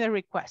give me the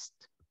request.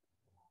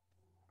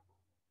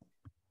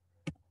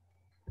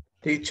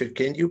 Teacher,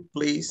 can you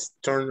please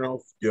turn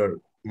off your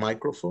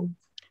microphone?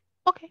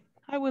 Okay,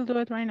 I will do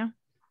it right now.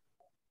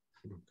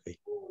 Okay,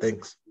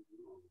 thanks.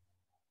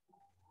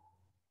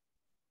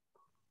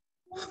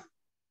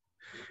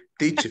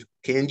 Teacher,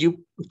 can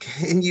you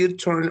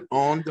turn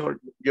on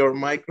your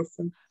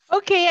microphone?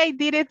 Okay, I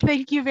did it.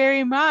 Thank you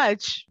very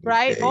much.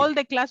 Right, all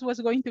the class was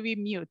going to be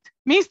mute.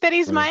 Mr.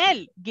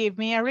 Ismael, give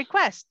me a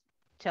request.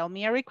 Tell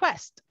me a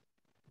request.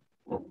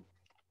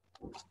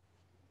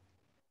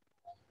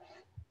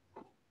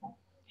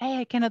 Hey,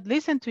 I cannot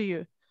listen to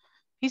you.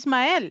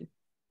 Ismael,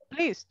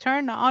 please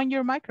turn on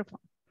your microphone.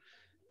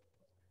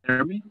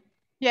 Hear me?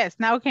 Yes,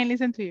 now I can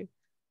listen to you.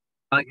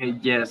 Okay,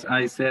 yes,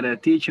 I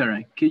said,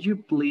 teacher, could you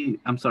please,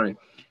 I'm sorry,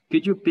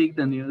 could you pick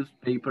the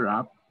newspaper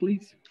up,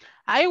 please?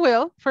 I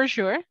will, for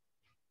sure.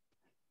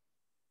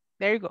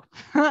 There you go.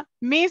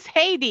 Miss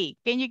Heidi,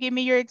 can you give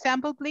me your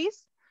example,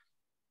 please?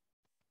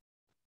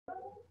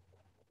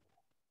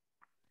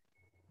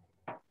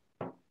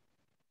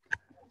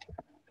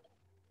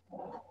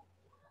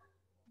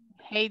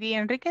 Heidi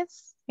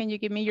Enriquez, can you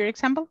give me your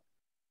example?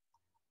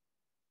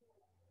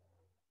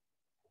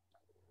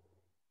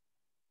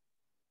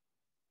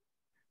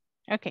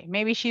 Okay,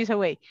 maybe she's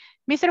away.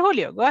 Mr.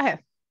 Julio, go ahead.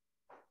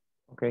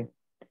 Okay.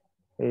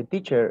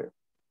 Teacher,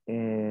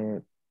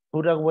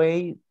 put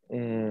away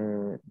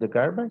the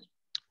garbage.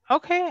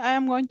 Okay, I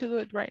am going to do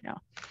it right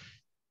now.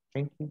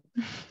 Thank you.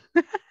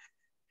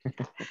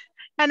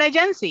 Ana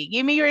Jancy,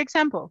 give me your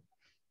example.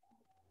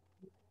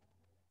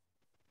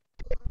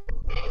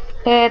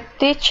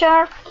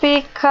 Teacher,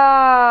 pick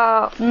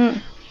up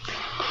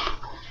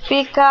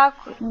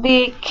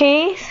the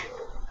keys.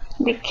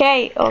 The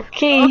key or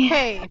key.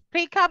 Okay,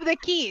 pick up the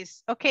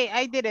keys. Okay,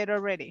 I did it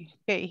already.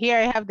 Okay, here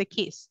I have the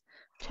keys.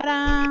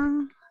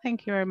 Ta-da!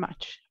 Thank you very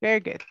much. Very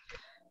good.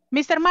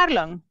 Mr.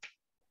 Marlon.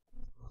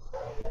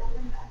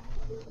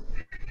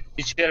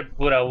 Teacher,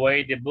 put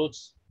away the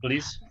books,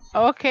 please.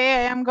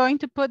 Okay, I am going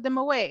to put them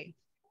away.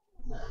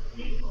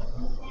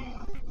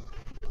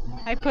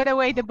 I put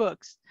away the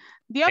books.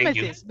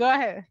 Diomedes, go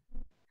ahead.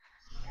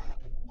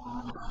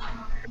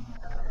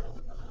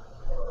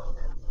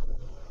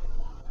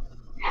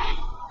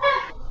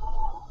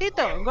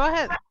 Tito, go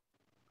ahead.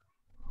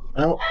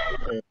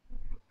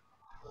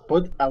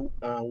 Put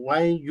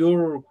away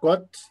your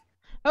coat.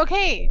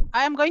 Okay,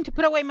 I am going to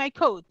put away my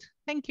coat.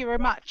 Thank you very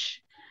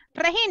much.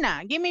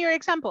 Regina, give me your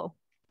example.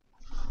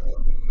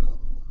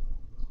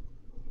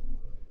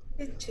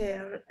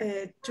 Teacher,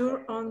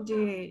 turn on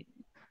your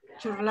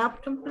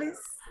laptop, please.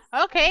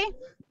 Okay,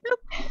 look,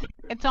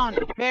 it's on.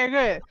 Very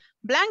good.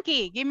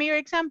 Blanky, give me your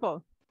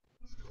example.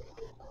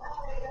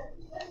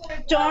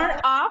 Turn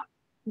off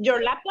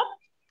your laptop.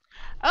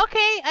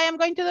 Okay, I am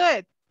going to do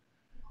it.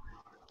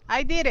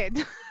 I did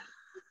it.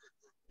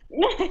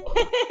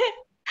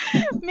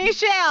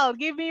 Michelle,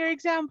 give me your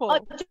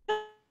example.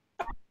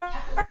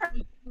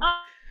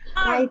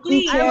 Hi,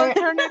 Please, I will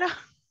teacher. turn it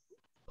off.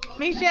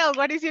 Michelle,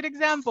 what is your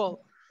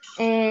example?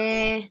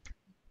 Teacher,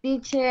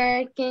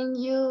 can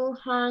you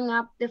hang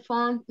up the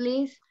phone,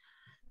 please?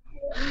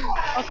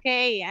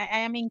 Okay, I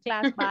am in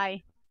class.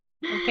 Bye.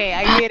 Okay,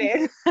 I did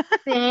it.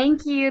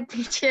 Thank you,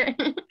 teacher.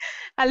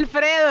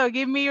 Alfredo,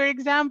 give me your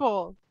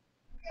example.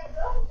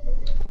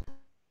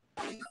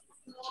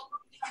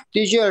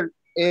 Teacher,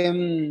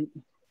 clean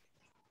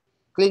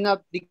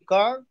up the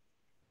car.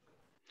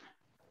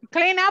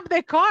 Clean up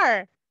the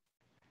car.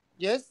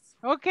 Yes.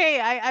 Okay,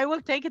 I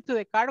will take it to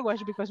the car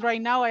wash because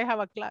right now I have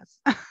a class.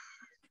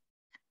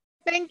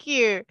 Thank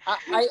you.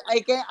 I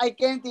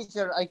can,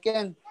 teacher, I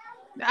can.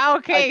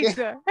 Okay,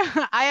 so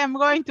I am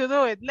going to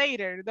do it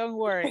later. Don't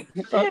worry.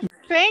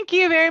 Thank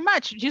you very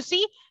much. You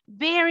see,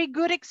 very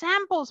good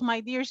examples,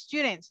 my dear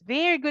students.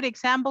 Very good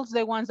examples,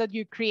 the ones that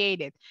you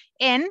created.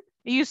 And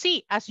You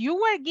see, as you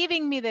were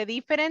giving me the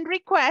different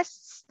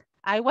requests,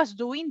 I was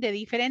doing the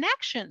different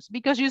actions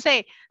because you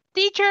say,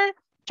 teacher,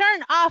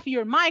 turn off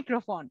your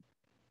microphone.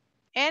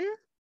 And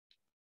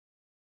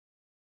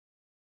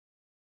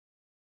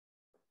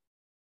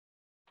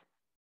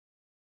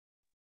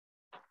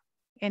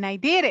I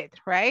did it,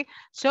 right?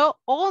 So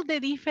all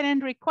the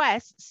different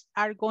requests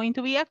are going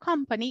to be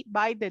accompanied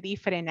by the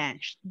different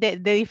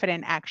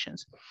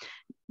actions.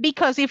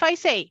 Because if I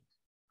say,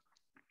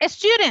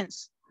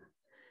 students,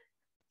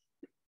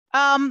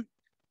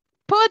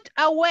 put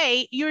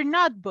away your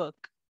notebook.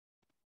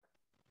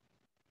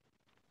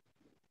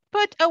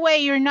 Put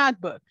away your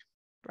notebook,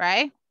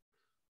 right?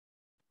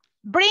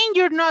 Bring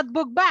your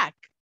notebook back.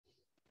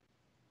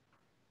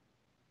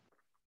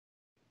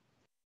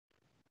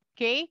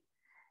 Okay.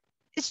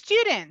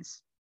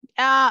 Students,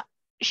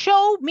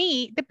 show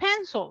me the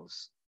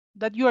pencils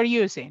that you are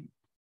using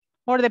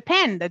or the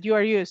pen that you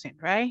are using,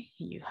 right?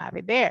 You have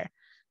it there,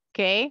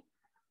 okay?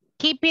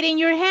 Keep it in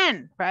your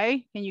hand,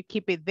 right? And you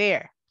keep it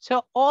there.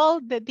 So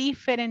all the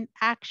different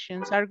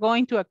actions are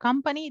going to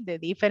accompany the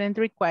different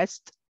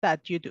requests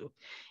that you do.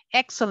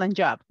 Excellent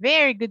job.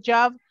 Very good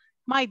job,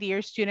 my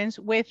dear students,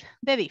 with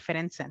the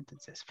different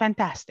sentences.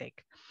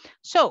 Fantastic.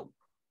 So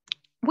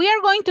we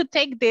are going to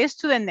take this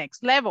to the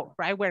next level,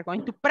 right? We're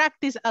going to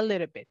practice a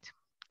little bit.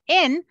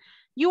 And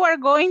you are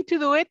going to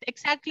do it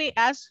exactly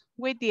as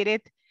we did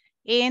it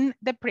in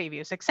the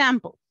previous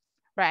example,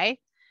 right?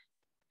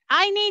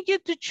 I need you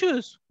to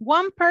choose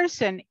one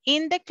person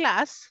in the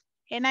class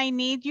and I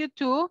need you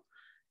to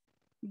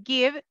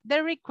give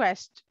the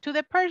request to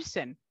the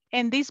person.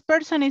 And this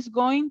person is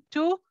going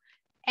to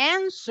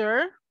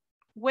answer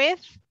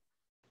with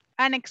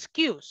an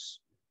excuse,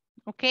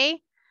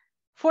 okay?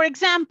 For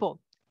example,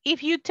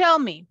 if you tell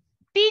me,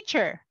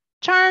 teacher,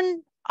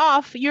 turn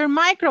off your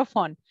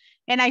microphone.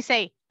 And I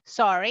say,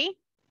 sorry,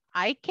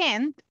 I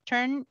can't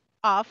turn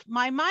off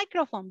my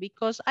microphone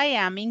because I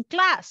am in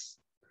class.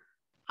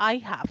 I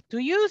have to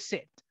use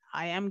it.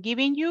 I am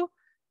giving you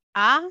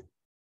an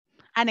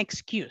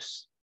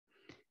excuse.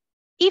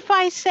 If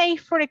I say,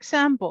 for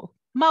example,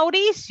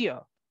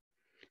 Mauricio,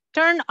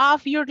 turn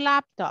off your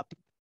laptop.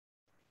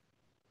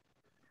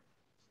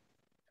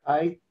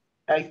 I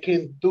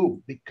can't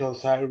do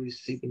because I'm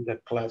receiving the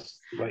class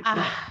right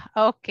now.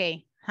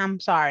 Okay, I'm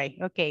sorry.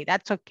 Okay,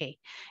 that's okay.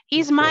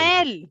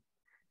 Ismael,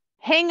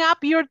 hang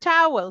up your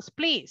towels,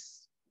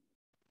 please.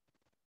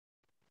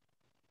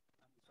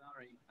 I'm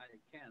sorry, I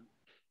can't.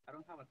 I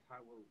don't have a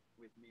towel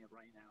with me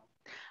right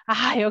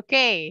now.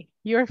 Okay,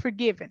 you're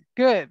forgiven.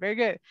 Good, very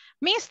good.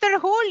 Mr.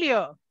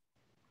 Julio,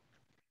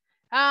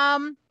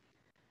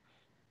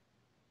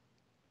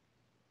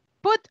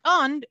 put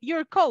on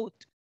your coat.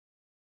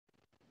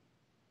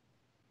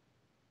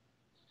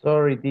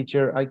 Sorry,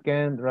 teacher, I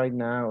can't right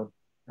now.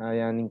 I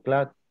am in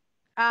class.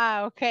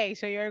 Okay,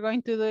 so you're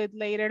going to do it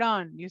later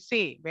on. You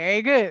see,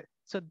 very good.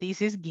 So this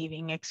is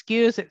giving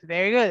excuses.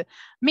 Very good.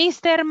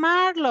 Mr.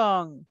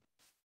 Marlon,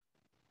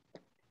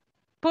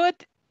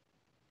 put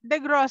the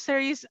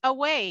groceries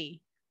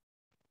away.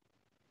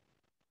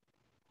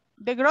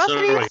 The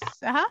groceries,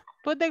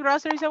 put the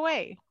groceries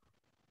away.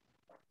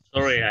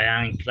 Sorry, I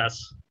am in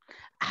class.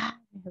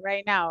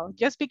 Right now,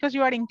 just because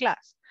you are in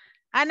class.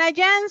 Ana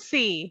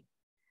Yancy,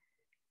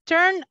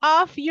 turn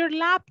off your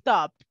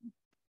laptop.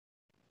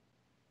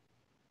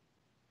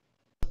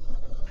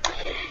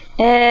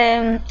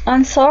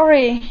 I'm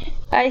sorry,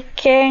 I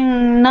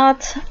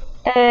cannot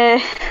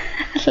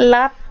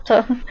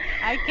laptop.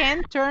 I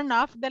can't turn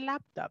off the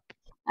laptop.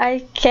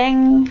 I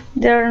can,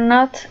 they're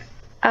not,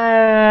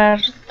 are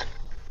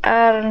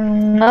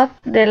not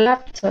the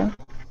laptop.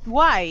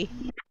 Why?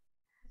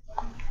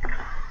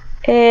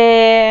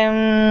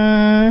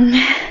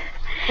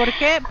 ¿Por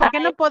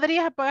qué no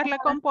podrías apagar la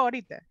compu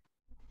ahorita?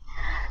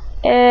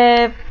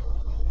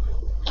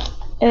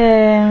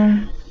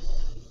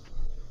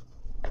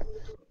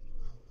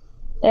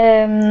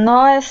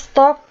 No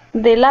stop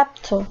the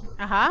laptop.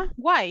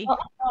 Why?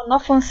 No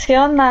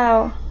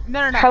funciona.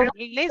 No.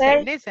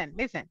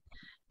 Listen.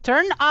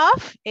 Turn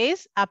off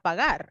is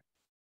apagar.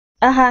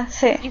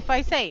 Sí. If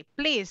I say,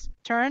 please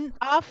turn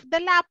off the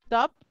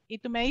laptop, y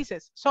tú me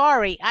dices,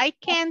 sorry, I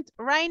can't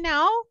right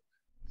now.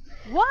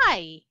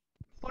 Why?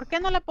 ¿Por qué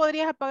no la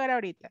podrías apagar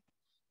ahorita?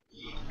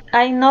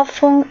 No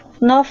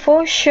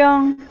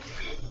funciona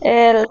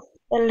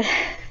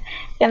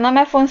que no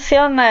me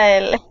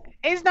funciona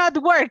It's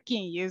not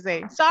working, you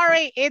say.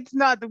 Sorry, it's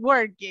not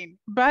working.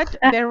 But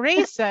the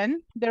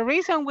reason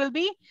will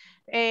be,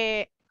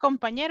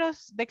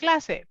 compañeros de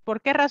clase, ¿por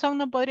qué razón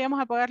no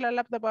podríamos apagar la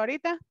laptop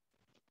ahorita?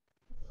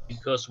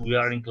 Because we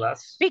are in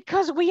class.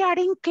 Because we are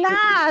in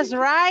class,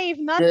 right? If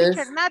not, Yes,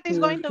 teacher Nat is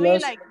going to be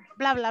like,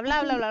 blah, blah,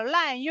 blah, blah, blah,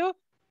 blah, and you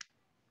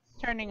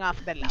turning off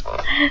the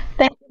laptop.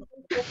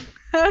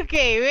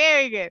 Okay,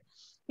 very good.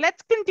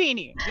 Let's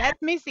continue.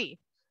 Let me see.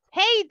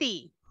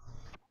 Heidi.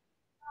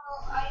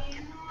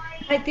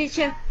 Hi,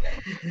 teacher.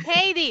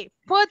 Heidi,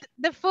 put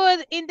the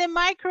food in the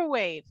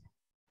microwave.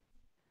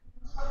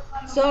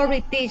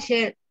 Sorry,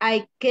 teacher.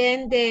 I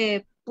can't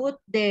put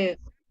the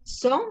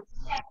song.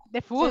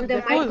 The food,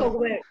 the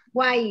microwave.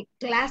 Why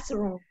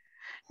classroom?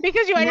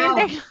 Because you are No.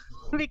 in the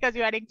because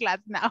you are in class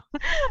now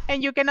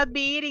and you cannot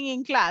be eating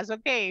in class.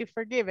 Okay,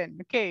 forgiven.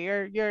 Okay,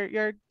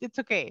 you're it's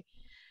okay.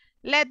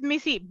 Let me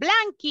see.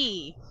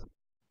 Blanky.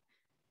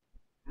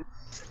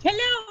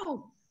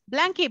 Hello.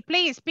 Blanky,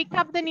 please pick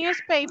up the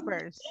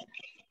newspapers.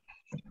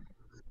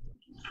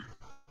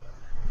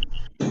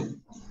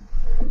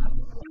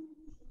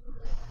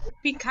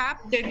 Pick up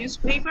the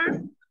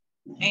newspaper.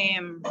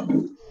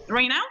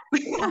 Right now.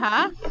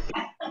 Uh-huh.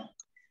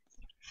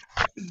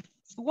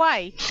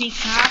 Why? Pick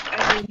up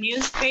the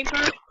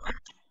newspaper.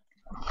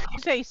 You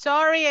say,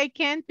 sorry, I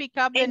can't pick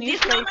up the In this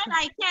newspaper. moment,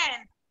 I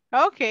can.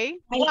 Okay,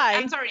 why?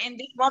 I'm sorry. In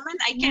this moment,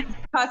 I can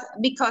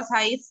because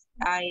I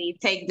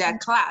take the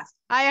class.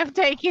 I am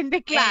taking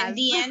the class. At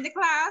the end of the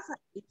class,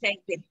 I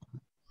take it.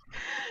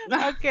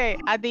 Okay,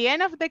 at the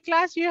end of the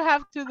class, you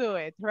have to do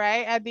it,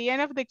 right? At the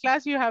end of the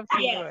class, you have to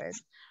do it.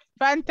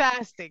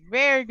 Fantastic,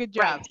 very good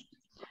job. Right.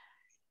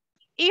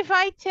 If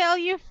I tell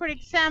you, for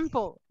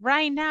example,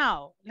 right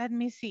now, let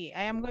me see,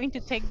 I am going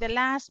to take the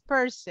last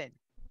person.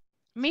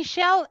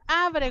 Michelle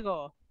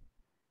Abrego.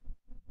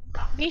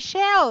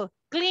 Michelle,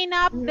 clean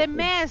up the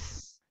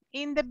mess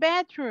in the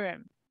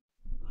bedroom.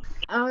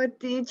 Oh,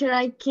 teacher,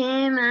 I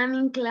can. I'm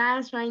in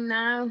class right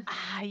now.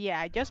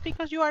 Yeah, just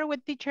because you are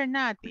with teacher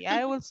Nati,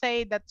 I will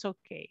say that's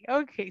okay.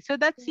 Okay, so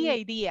that's the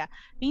idea.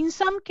 In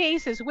some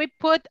cases, we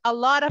put a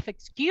lot of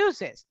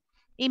excuses.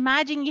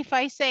 Imagine if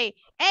I say,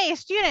 hey,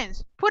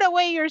 students, put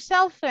away your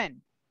cell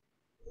phone.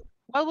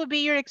 What would be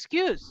your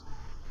excuse?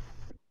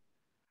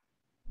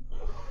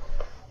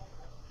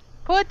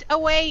 Put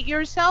away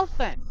your cell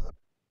phone.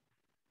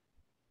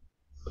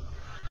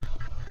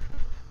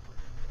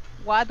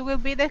 What will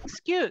be the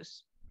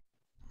excuse?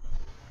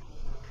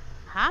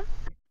 Huh?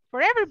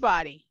 For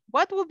everybody,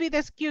 what will be the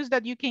excuse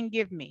that you can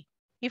give me?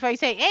 If I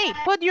say, hey,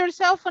 put your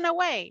cell phone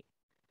away.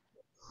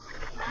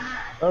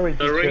 Sorry,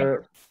 Sorry.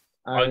 teacher.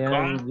 I am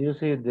Welcome.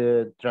 using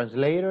the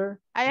translator.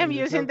 I am in the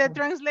using cell the phone.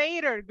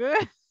 translator.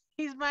 Good.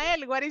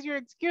 Ismael, what is your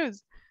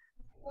excuse?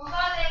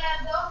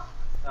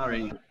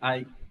 Sorry,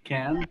 I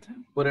can't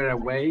put it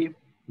away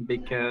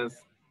because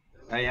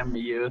I am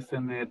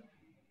using it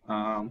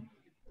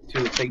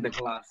to take the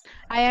class.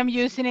 I am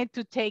using it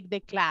to take the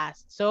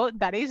class. So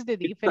that is the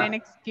different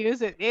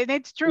excuse. And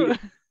it's true.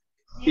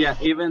 Yeah,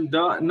 even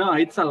though, no,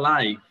 it's a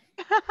lie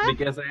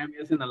because I am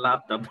using a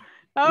laptop.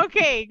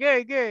 Okay,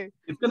 good, good.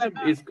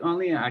 It's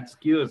only an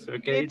excuse,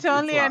 okay? It's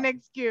only an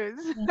excuse.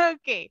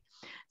 Okay.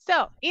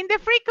 So in the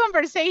free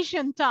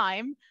conversation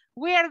time,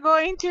 we are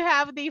going to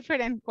have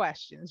different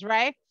questions,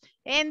 right?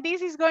 And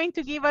this is going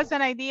to give us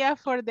an idea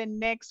for the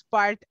next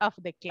part of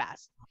the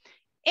class.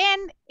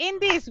 And in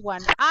this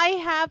one, I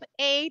have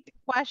 8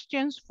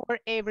 questions for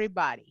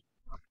everybody.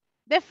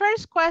 The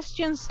first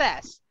question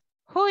says,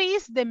 who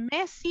is the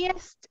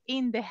messiest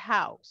in the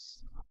house?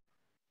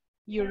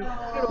 Your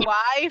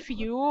wife,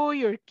 you,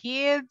 your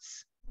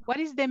kids. What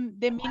is the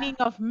meaning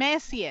of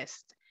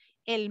messiest?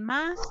 El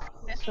más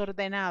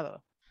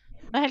desordenado.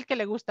 No es el que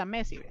le gusta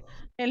Messi.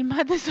 El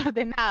más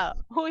desordenado.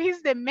 Who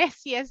is the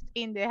messiest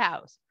in the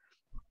house?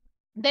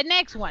 The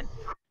next one.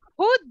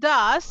 Who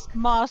does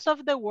most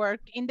of the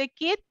work in the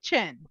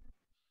kitchen?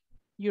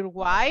 Your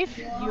wife,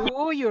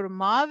 you, your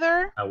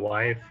mother. A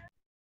wife.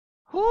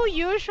 Who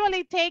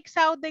usually takes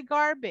out the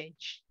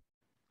garbage?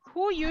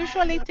 Who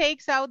usually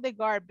takes out the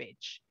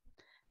garbage?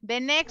 The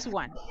next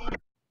one.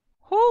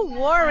 Who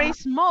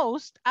worries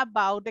most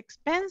about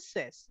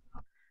expenses?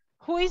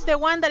 Who is the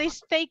one that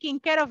is taking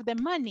care of the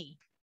money?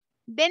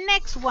 The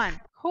next one.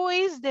 Who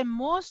is the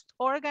most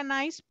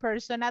organized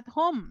person at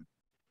home?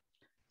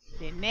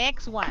 The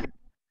next one.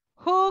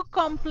 Who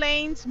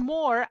complains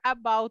more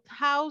about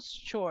house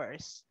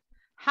chores?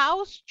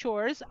 House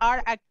chores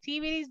are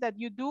activities that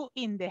you do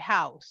in the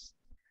house.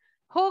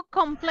 Who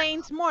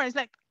complains more? It's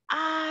like,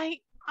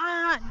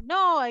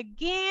 no,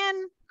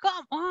 again,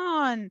 come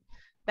on.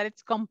 That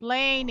it's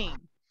complaining.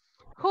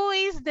 Who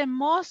is the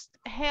most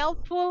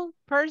helpful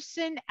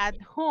person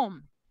at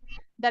home?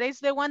 That is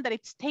the one that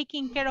is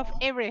taking care of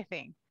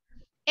everything.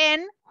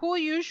 And who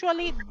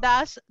usually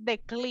does the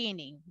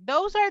cleaning?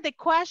 Those are the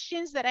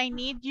questions that I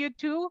need you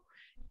to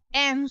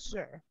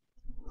answer.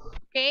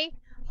 Okay,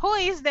 who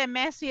is the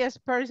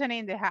messiest person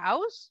in the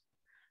house?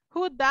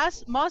 Who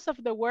does most of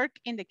the work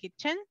in the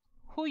kitchen?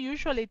 Who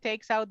usually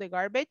takes out the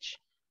garbage?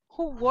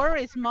 Who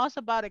worries most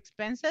about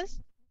expenses?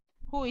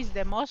 Who is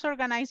the most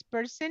organized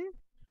person?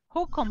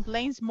 Who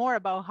complains more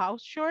about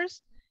house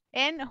chores?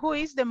 And who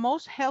is the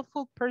most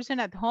helpful person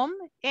at home?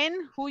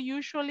 And who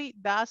usually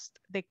does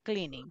the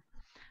cleaning?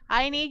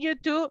 I need you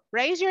to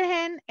raise your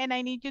hand and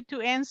I need you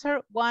to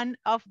answer one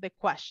of the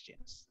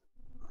questions.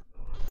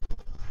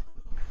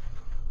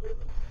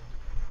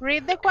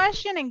 Read the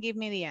question and give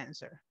me the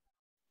answer.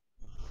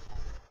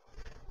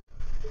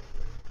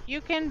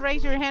 You can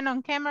raise your hand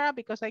on camera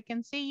because I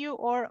can see you,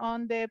 or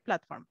on the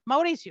platform.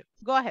 Mauricio,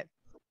 go ahead.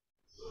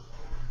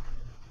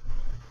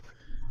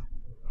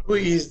 Who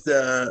is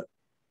the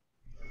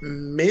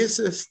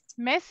messiest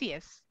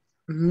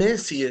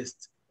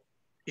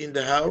in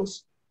the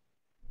house?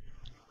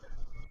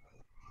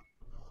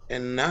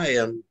 And I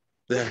am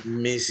the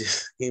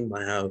Mrs. in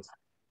my house.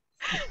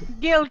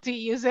 Guilty,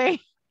 you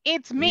say.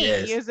 It's me,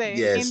 Yes, you say.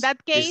 yes. In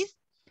that case,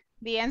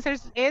 the answer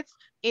is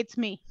it's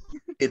me.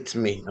 It's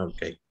me.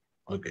 Okay.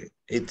 Okay.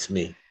 It's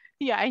me.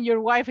 Yeah, and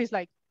your wife is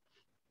like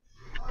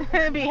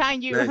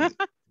behind you.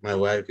 My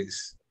wife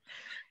is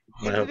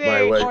my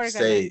very wife organized.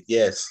 say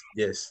yes,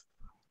 yes.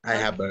 I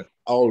have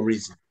all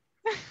reason.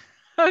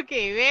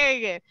 Okay, very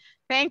good.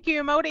 Thank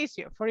you,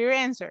 Mauricio, for your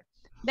answer.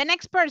 The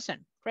next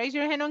person, raise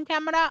your hand on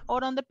camera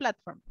or on the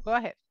platform. Go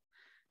ahead.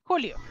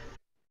 Julio.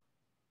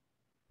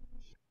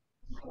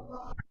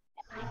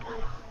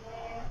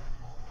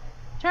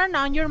 Turn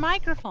on your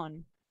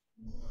microphone.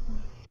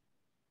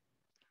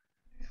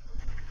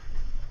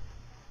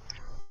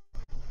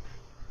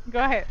 Go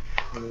ahead.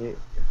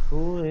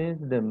 Who is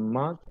the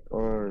most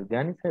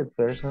organized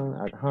person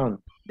at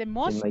home? The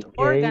most case,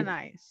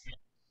 organized.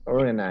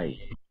 Organized.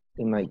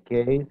 In my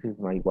case, is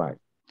my wife.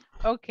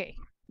 Okay,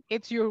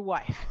 it's your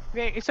wife.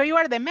 So you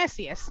are the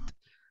messiest.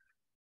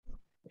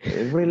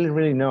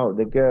 Really, no.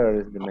 The girl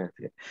is the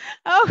messiest.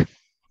 Oh,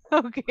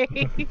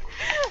 okay.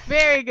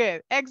 Very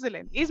good.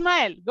 Excellent.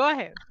 Ismael, go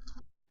ahead.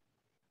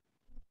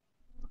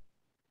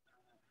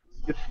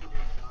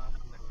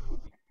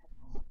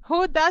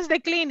 Who does the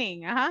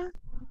cleaning?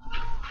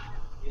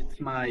 It's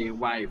my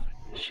wife.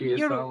 She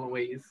is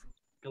always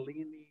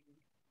cleaning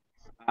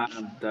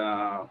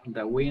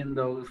the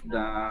windows,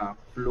 the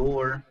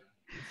floor.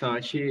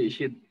 So she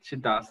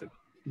does it.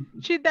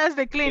 She does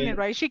the cleaning,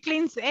 right? She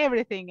cleans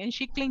everything, and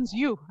she cleans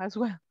you as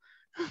well.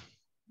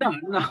 No,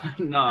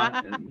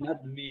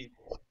 not me.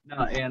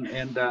 No, and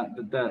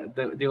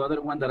the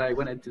other one that I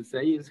wanted to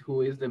say is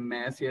who is the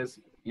messiest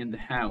in the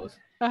house.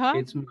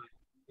 It's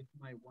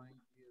my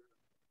 1-year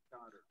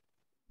daughter.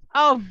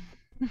 Oh,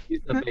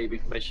 she's a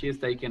baby, but she's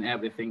taking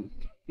everything.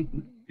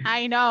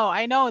 I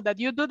know that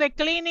you do the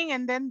cleaning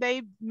and then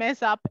they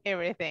mess up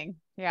everything.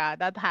 Yeah,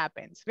 that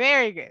happens.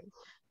 Very good.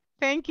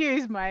 Thank you,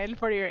 Ismael,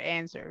 for your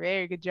answer.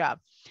 Very good job.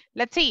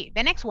 Let's see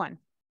the next one.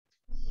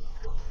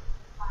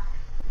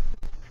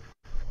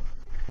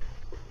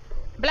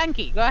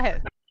 Blanky, go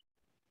ahead.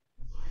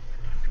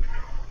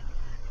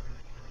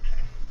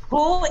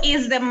 Who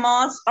is the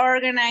most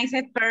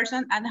organized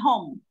person at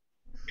home?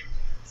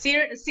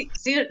 Seriously?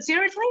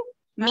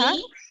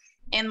 Me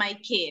and my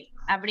kid,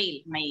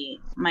 Abril,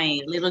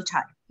 my little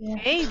child.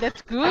 Hey,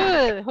 that's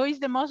good. Who is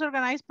the most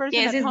organized person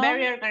yes, at it's home?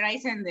 very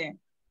organized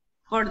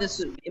for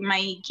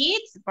my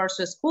kids, for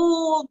the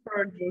school,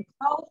 for the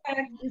house.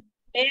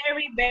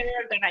 Very, very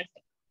organized.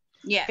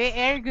 Yes.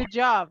 Very good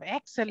job.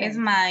 Excellent. It's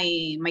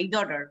my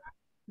daughter.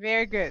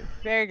 Very good.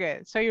 Very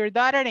good. So your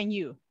daughter and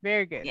you.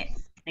 Very good.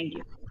 Yes. Thank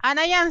you.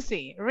 Ana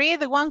Yancy,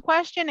 read one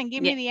question and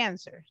give me the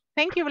answer.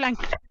 Thank you,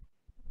 Blanca.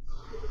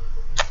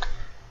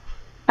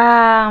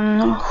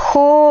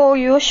 Who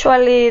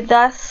usually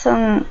does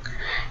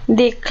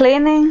the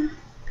cleaning?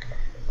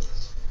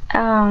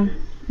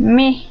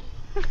 Me.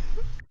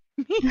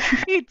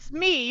 It's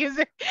me. You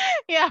say,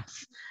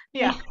 yes.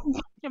 Yeah.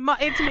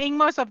 It's in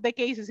most of the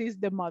cases is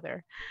the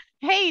mother.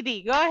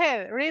 Heidi, go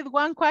ahead. Read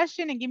one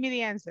question and give me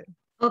the answer.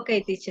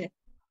 Okay, teacher.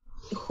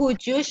 Who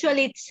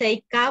usually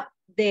take up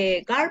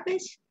the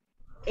garbage?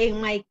 In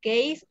my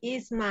case,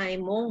 is my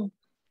mom.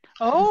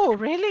 Oh,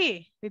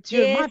 really? It's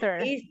your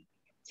mother.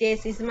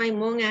 Yes, it's my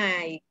mom.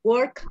 I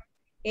work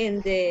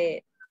in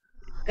the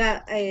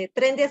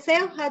tren de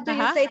aseo. How do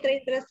you say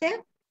tren de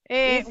aseo?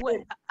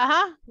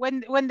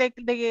 When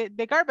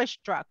the garbage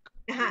truck.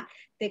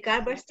 The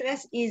garbage truck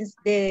is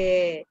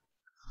the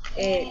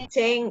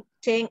 10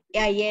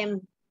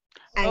 a.m.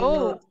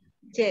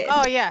 Yes.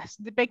 Oh yes,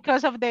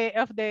 because of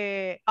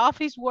the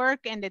office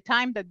work and the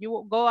time that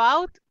you go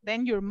out,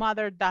 then your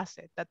mother does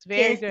it. That's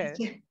very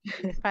good.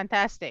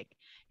 Fantastic.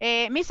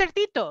 Mr.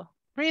 Tito,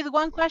 read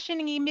one question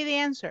and give me the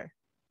answer.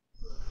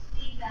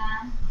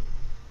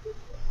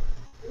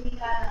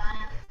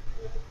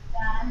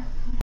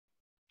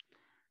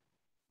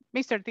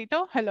 Mr.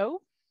 Tito,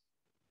 hello.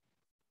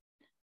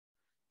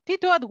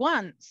 Tito at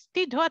once,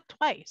 Tito at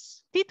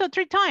twice, Tito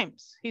 3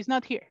 times. He's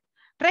not here.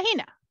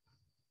 Regina.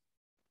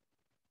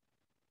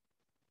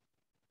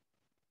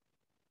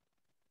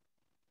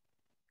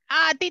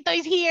 Tito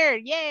is here.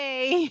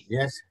 Yay.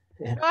 Yes.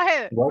 Go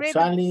ahead. What's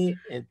only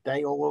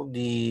take over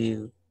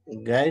the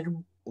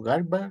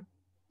garbage?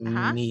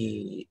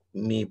 Me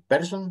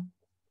person?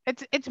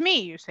 It's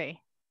me, you say.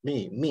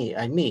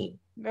 Me.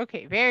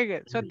 Okay, very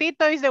good. So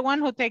Tito is the one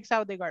who takes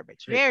out the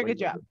garbage. Very good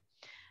job.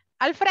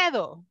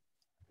 Alfredo.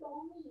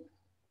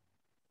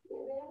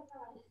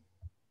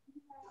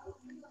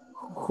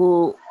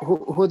 Who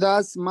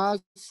does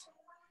most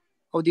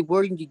of the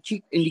work in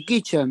the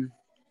kitchen?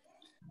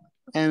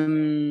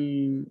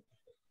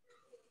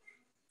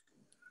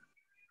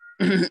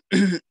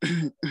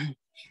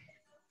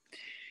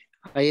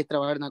 Ahí es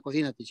trabajar en la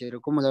cocina, teacher.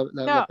 ¿Cómo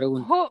la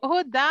pregunta?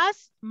 Who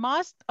does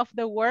most of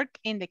the work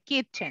in the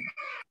kitchen?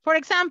 For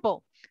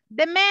example,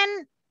 the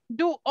men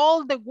do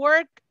all the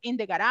work in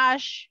the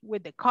garage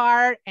with the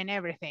car and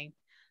everything.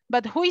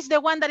 But who is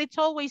the one that it's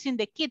always in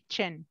the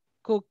kitchen,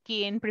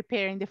 cooking,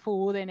 preparing the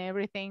food and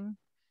everything?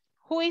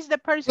 Who is the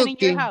person in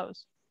your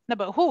house? No,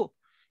 but who?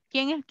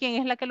 ¿Quién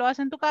es la que lo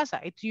hace en tu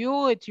casa? It's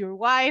you, it's your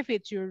wife,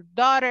 it's your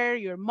daughter,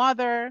 your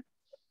mother.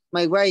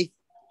 My wife.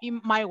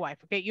 My wife,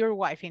 okay, your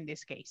wife in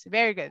this case.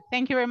 Very good,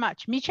 thank you very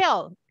much.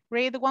 Michelle,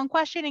 read one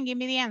question and give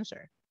me the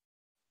answer.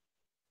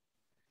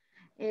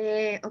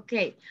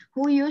 Okay,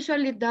 who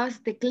usually does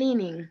the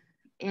cleaning?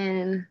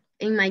 And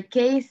in my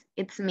case,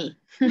 it's me.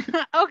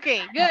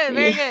 Okay, good,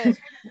 very good.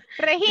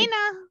 Regina,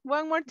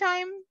 one more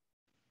time.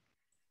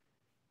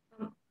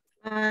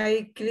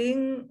 I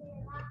clean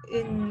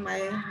in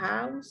my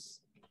house.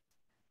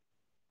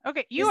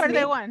 Okay, you are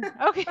the one.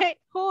 Okay,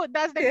 who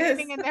does the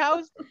cleaning in the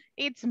house?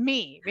 It's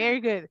me.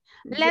 Very good.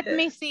 Let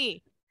me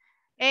see.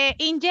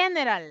 In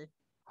general,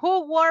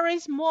 who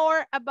worries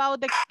more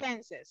about the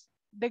expenses?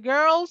 The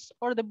girls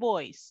or the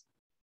boys?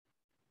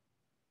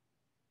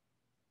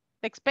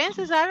 The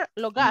expenses are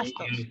los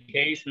gastos. In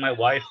case my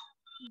wife.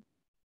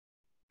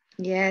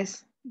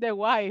 Yes. The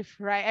wife,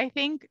 right? I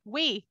think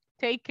we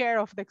take care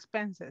of the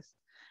expenses.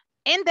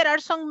 And there are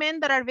some men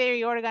that are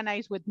very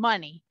organized with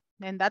money.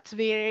 And that's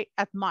very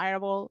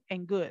admirable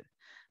and good.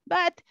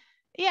 But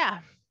yeah,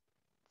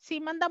 si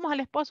mandamos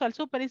al esposo al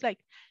súper, it's like,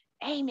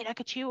 hey, mira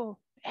qué chivo.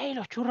 Hey,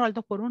 los churros al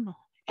 2x1.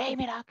 Hey,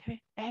 mira,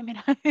 hey,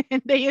 mira.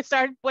 And then you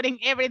start putting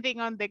everything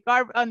on the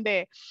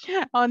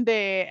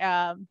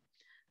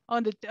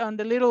on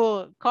the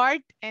little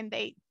cart, and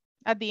they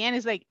at the end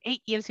it's like,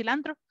 hey, ¿y el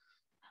cilantro?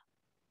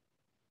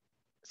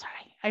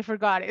 Sorry, I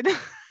forgot it.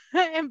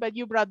 But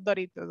you brought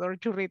Doritos or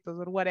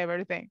churritos or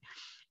whatever thing.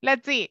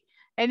 Let's see.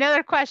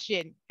 Another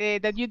question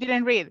that you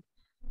didn't read.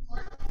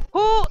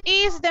 Who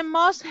is the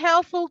most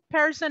helpful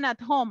person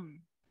at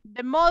home?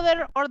 The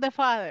mother or the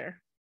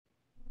father?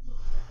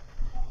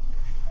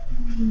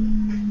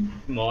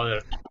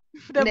 Mother.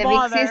 The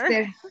mother. Big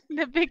sister.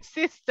 The big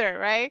sister,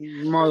 right?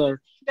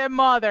 Mother. The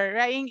mother,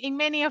 right? In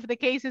many of the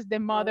cases, the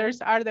mothers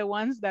are the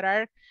ones that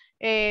are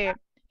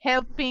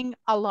helping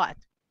a lot.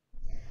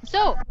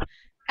 So,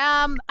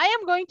 I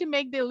am going to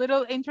make the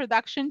little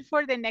introduction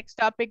for the next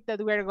topic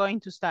that we're going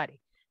to study.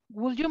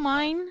 Would you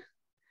mind?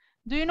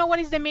 Do you know what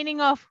is the meaning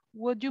of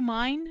would you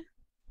mind?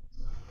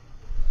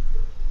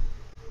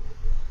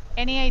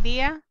 Any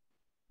idea?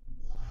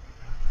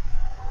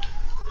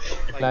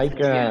 Like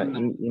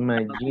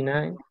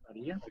imagine.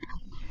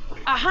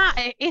 Aha,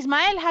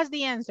 Ismael has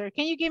the answer.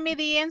 Can you give me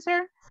the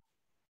answer?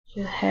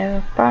 You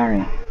have a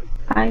party.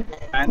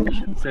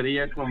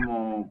 Sería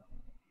como,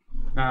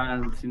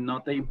 si no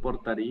te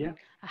importaría.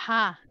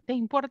 Ajá, ¿te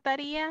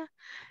importaría?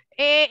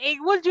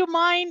 Would you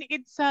mind?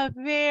 It's a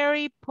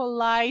very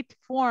polite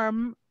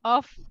form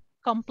of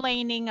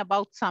complaining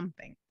about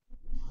something,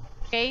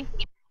 okay?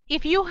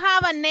 If you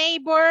have a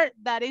neighbor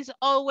that is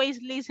always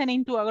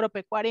listening to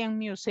agropecuarian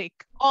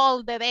music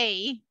all the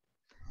day,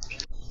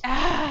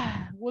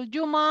 would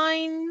you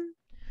mind?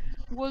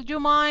 Would you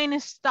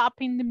mind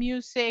stopping the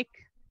music?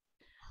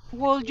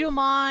 Would you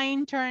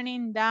mind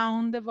turning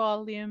down the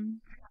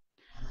volume?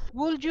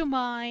 Would you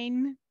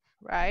mind,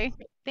 right?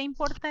 ¿Te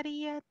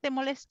importaría? ¿Te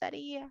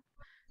molestaría?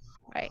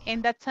 Right,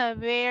 and that's a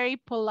very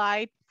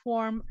polite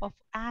form of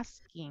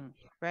asking,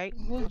 right?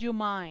 Would you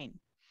mind?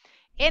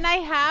 And I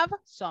have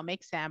some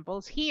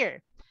examples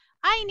here.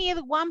 I need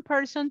one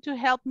person to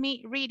help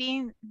me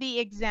reading the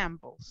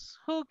examples.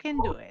 Who can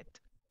do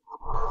it?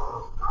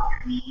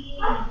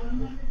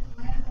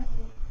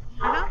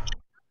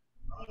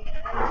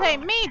 Say,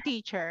 me,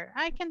 teacher.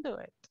 I can do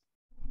it.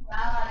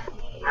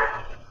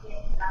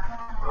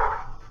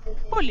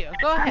 Julio,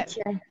 go ahead.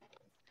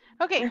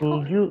 Okay.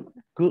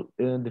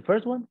 The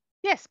first one?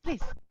 Yes,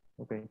 please.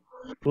 Okay.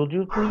 Could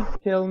you please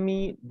tell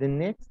me the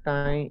next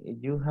time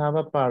you have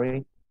a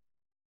party?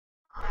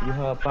 I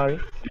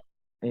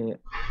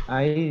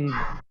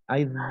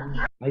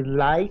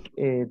like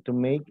to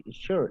make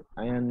sure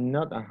I am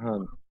not a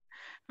hunt.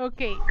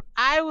 Okay.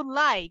 I would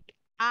like.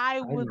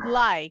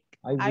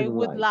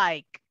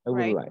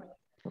 Right?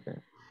 Okay.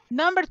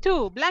 Number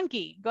 2,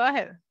 Blanky, go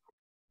ahead.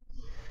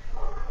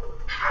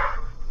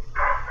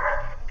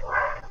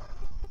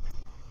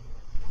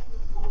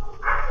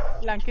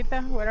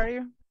 Blanquita, where are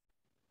you?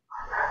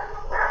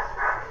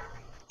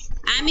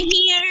 I'm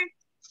here.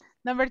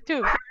 Number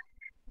 2.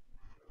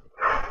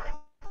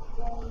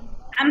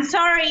 I'm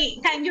sorry.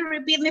 Can you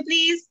repeat me,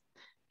 please?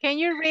 Can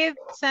you read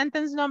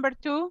sentence number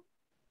 2?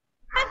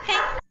 Okay.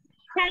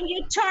 Can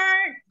you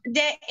turn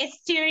the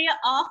stereo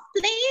off,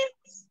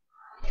 please?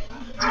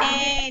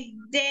 And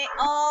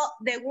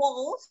the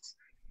walls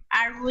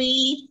are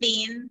really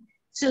thin,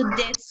 so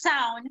the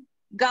sound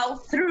go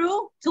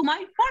through to my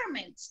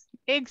apartment.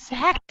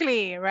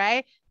 Exactly,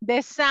 right?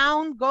 The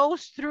sound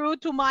goes through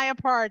to my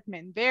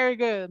apartment. Very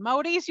good.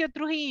 Mauricio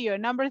Trujillo,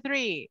 number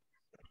 3.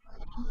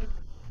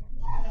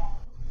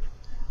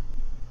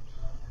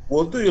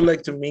 What do you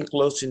like to mean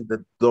closing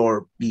the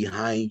door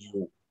behind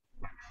you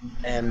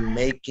and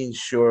making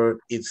sure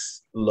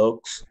it's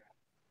locked?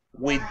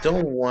 We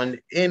don't want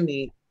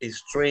any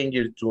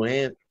stranger to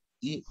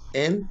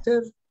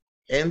enter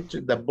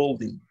the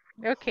building.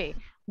 Okay.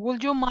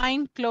 Would you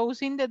mind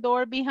closing the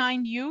door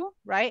behind you,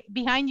 right?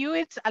 Behind you,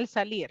 it's al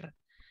salir.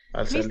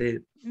 I'll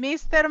salir.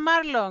 Mr.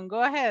 Marlon,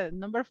 go ahead.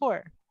 Number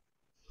 4.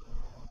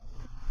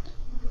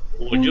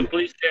 Would you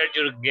please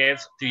tell your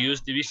guests to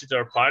use the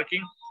visitor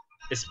parking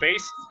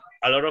space?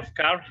 A lot of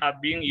cars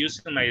have been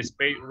using my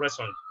space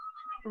recently.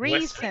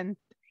 Recent.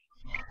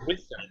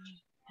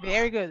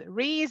 Very good.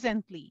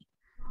 Recently.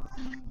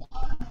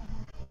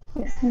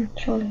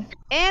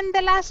 And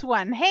the last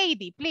one,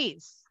 Heidi,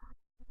 please.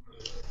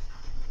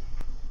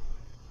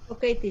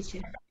 Okay,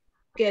 teacher.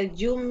 Can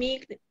you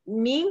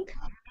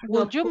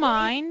would you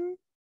mind?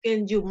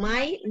 Can you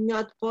mind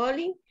not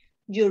pulling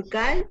your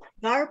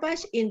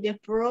garbage in the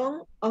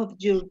front of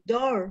your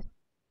door?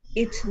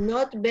 It's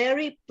not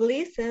very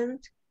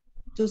pleasant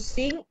to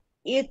see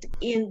it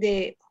in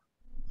the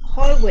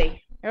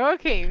hallway.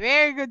 Okay,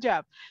 very good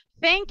job.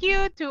 Thank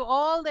you to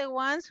all the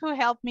ones who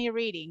helped me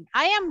reading.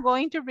 I am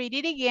going to read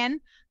it again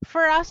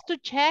for us to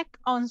check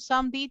on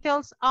some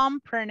details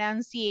on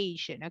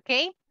pronunciation,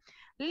 okay?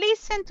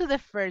 Listen to the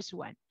first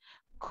one.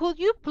 Could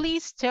you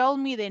please tell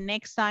me the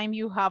next time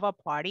you have a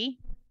party?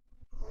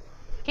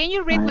 Can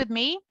you read with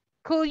me?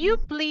 Could you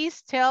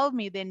please tell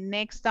me the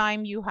next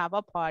time you have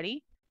a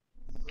party?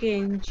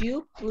 Can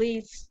you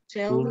please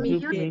tell me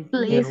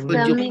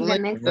the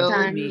next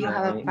time you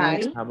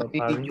have a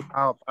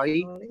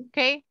party?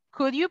 Okay,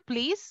 could you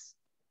please?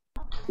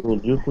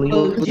 Could you please?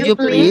 Could you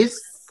please?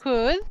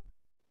 Could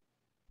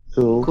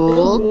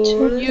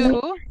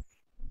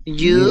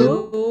you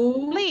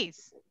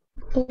please?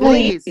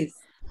 Please.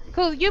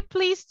 Could you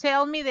please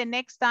tell me the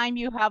next time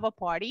you have a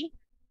party?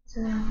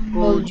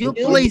 Could you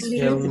please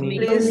tell me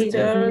next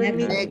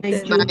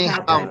time you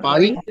have a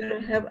party?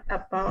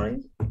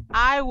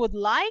 I would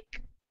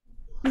like.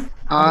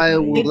 I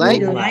would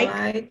like.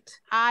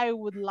 I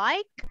would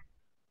like.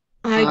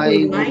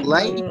 I would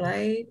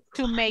like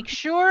to make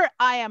sure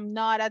I am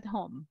not at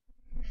home.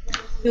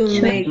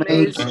 to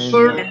make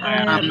sure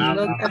I'm not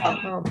at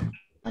home.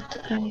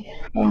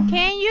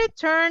 Can you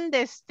turn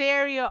the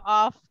stereo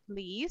off,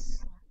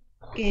 please?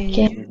 Can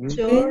you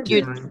turn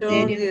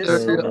the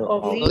stereo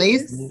off,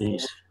 please?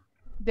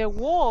 The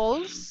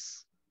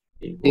walls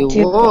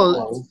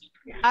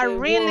are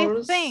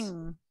really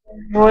thin.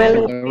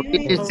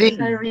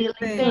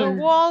 The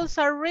walls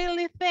are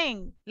really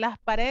thin. Las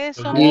paredes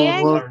son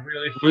bien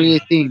really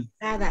thin.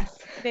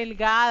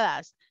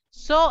 delgadas.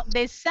 So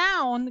the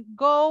sound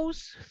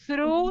goes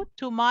through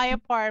to my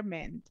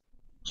apartment.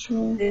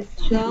 The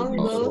sound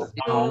goes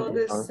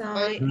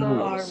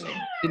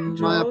In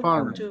my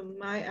apartment. to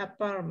my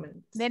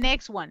apartment. The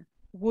next one.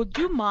 Would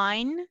you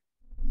mind?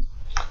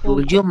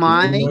 Would you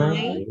mind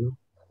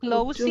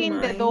Closing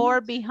the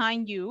door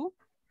behind you?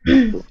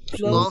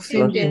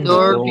 closing the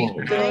door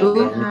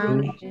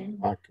behind you?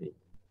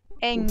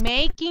 And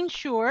making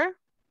sure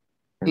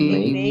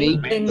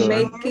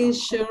Making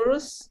sure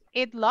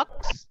it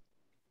locks?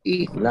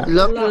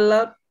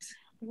 locked.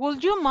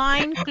 Would you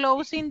mind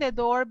closing the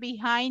door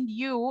behind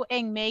you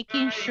and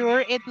making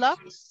sure it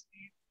locks?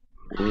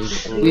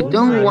 We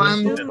don't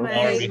want Or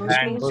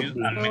behind you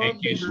and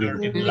making sure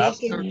it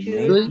locks.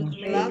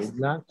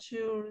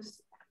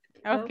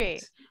 Okay.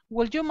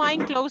 Would you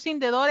mind closing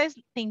the door?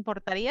 ¿Te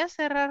importaría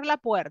cerrar la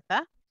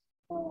puerta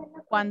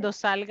cuando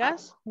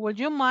salgas? Would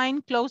you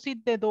mind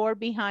closing the door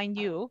behind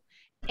you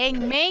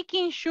and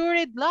making sure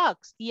it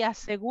locks? Y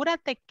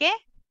asegúrate que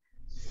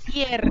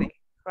cierre,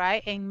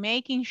 right? And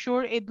making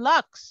sure it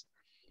locks.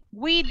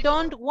 We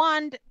don't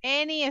want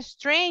any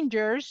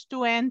strangers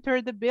to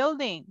enter the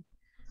building.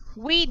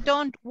 We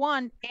don't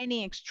want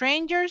any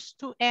strangers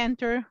to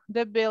enter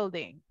the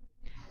building.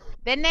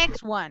 The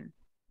next one.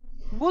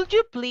 Would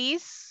you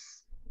please?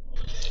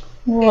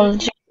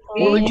 Would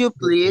you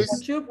please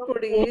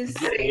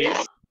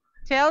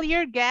Tell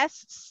your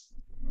guests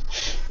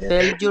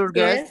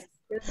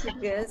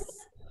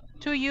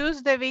to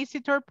use the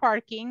visitor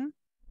parking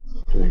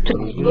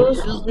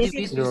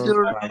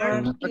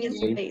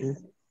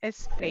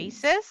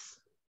spaces.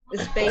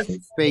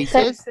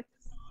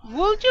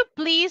 Would you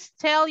please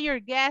tell your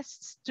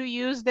guests to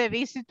use the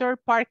visitor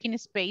parking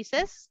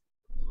spaces?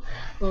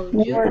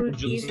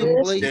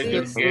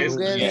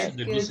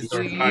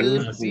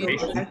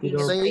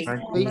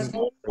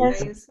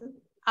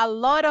 A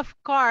lot of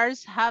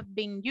cars have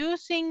been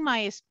using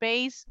my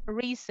space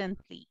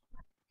recently.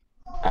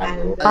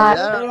 A lot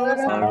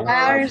of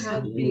cars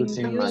have been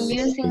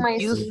using my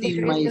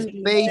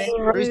space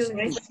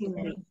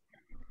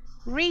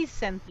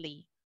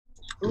Recently.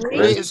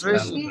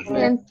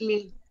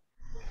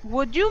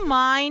 Would you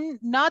mind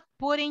not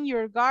putting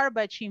your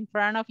garbage in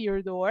front of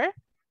your door?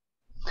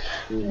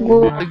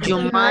 Would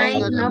you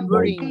mind not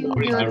putting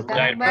your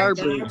garbage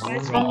in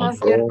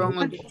front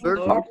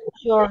of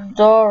your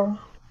door?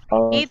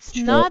 It's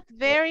not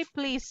very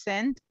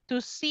pleasant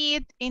to see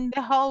it in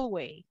the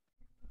hallway.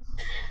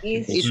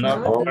 It's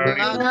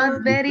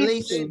not very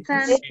pleasant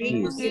to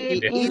see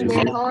it in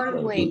the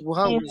hallway.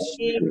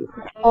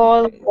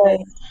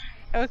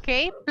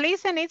 Okay,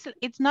 pleasant,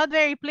 it's not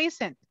very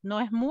pleasant. No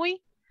es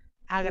muy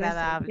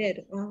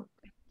agradable.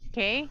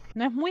 Okay,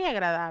 no es muy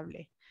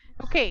agradable.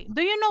 Okay,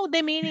 do you know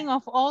the meaning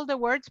of all the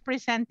words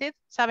presented?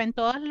 ¿Saben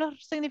todos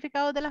los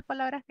significados de las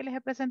palabras que les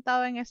he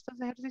presentado en estos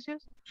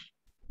ejercicios?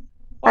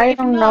 Or I if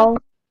don't not, know.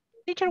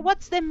 teacher,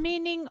 what's the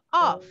meaning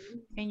of?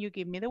 And you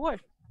give me the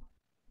word.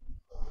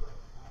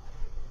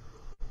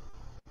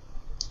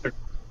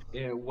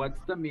 What's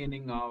the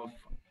meaning of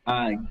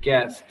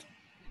guest?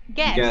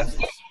 Guests.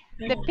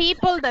 The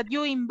people that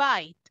you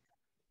invite.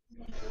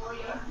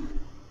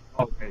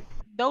 Okay.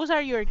 Those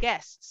are your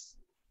guests.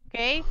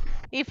 Okay.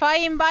 If I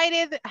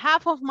invited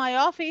half of my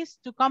office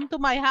to come to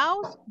my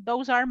house,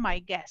 those are my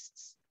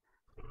guests.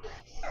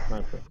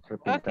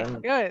 Okay,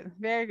 good.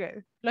 Very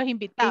good. Los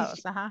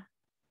invitados. Ajá.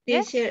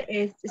 Teacher,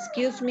 yes?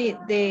 Excuse me,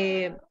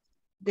 the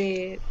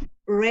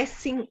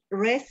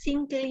recently.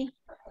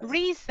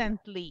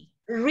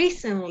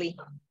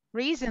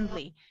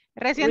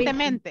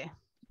 Recientemente.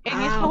 En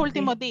estos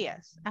últimos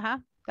días.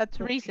 Ajá. That's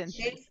recent.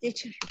 Yes,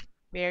 teacher.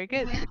 Very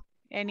good.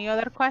 Any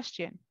other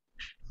question?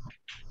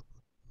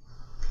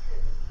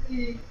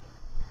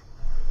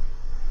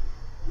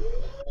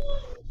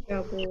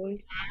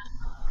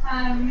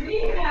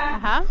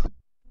 Ajá.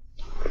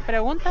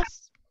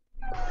 ¿Preguntas?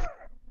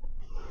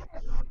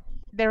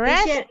 The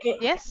rest, Teacher,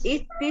 yes.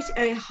 Is this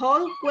a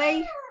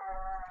hallway?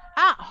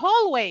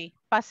 Hallway,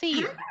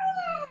 pasillo.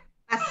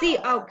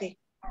 Pasillo, okay.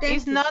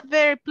 It's not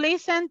very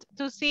pleasant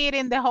to see it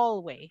in the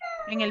hallway,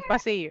 en el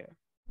pasillo.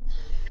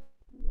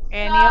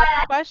 Any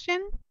other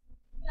question?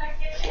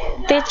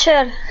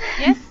 Teacher.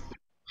 Yes.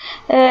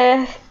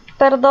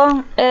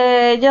 Perdón,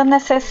 yo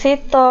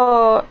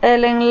necesito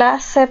el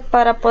enlace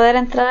para poder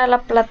entrar a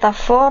la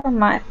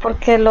plataforma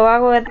porque lo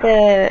hago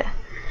desde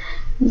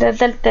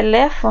el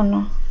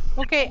teléfono.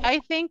 Okay, I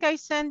think I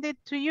sent it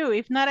to you.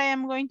 If not, I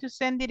am going to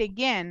send it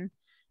again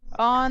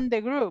on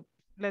the group.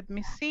 Let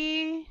me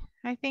see.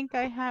 I think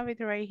I have it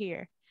right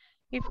here.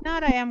 If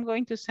not, I am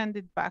going to send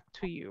it back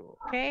to you.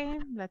 Okay,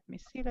 let me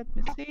see.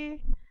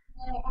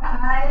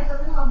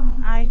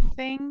 I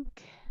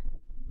think,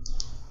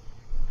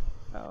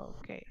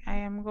 okay, I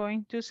am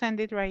going to send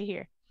it right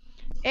here.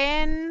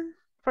 And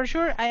for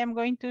sure, I am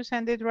going to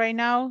send it right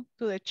now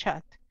to the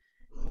chat.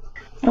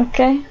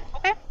 Okay.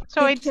 Okay,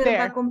 so it's there.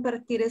 Va a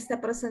compartir esta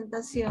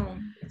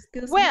presentación.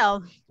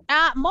 Well,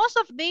 most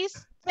of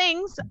these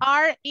things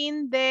are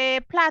in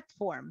the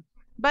platform.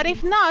 But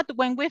if not,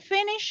 when we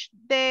finish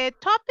the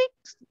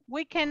topics,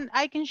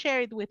 I can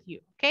share it with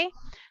you, okay?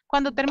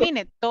 Cuando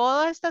termine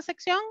toda esta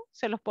sección,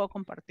 se los puedo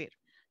compartir.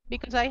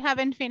 Because I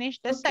haven't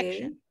finished the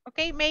section,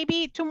 okay?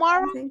 Maybe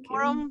tomorrow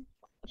or on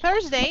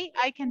Thursday,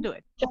 I can do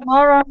it.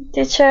 Tomorrow,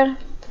 teacher.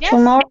 Yes?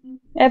 Tomorrow,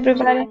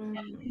 everybody.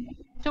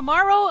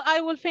 Tomorrow,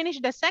 I will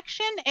finish the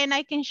section and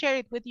I can share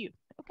it with you,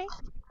 okay?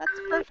 That's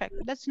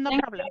perfect. That's no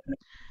problem.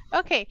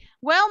 Okay,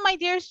 well, my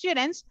dear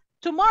students,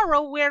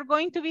 tomorrow we are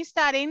going to be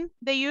studying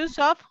the use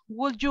of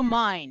would you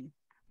mind,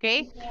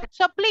 okay?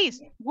 So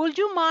please, would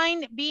you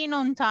mind being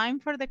on time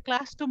for the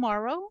class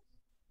tomorrow?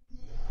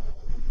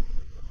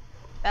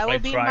 That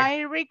would be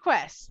my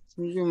request.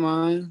 Would you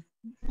mind?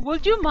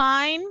 Would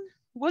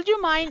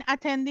you mind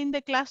attending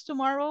the class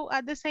tomorrow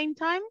at the same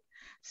time?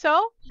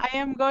 So I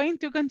am going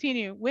to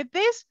continue with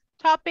this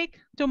topic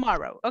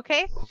tomorrow,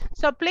 okay?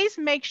 So please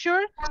make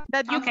sure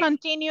that you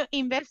continue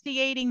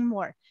investigating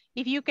more.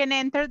 If you can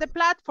enter the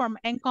platform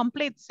and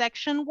complete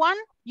section 1,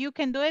 you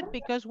can do it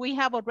because we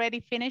have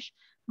already finished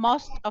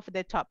most of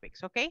the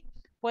topics, okay?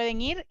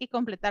 Pueden ir y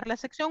completar la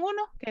sección 1,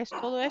 que es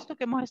todo esto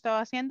que hemos estado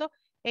haciendo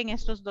en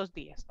estos 2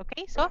 días,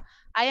 okay? So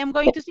I am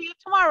going to see you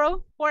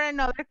tomorrow for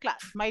another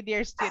class, my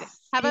dear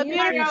students. Have a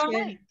beautiful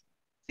night.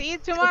 See you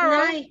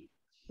tomorrow.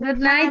 Good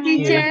night,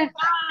 teacher.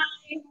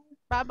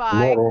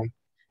 Bye-bye.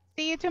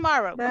 See you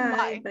tomorrow.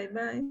 Bye. Bye.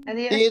 Bye.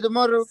 See you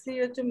tomorrow. See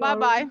you tomorrow.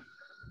 Bye-bye.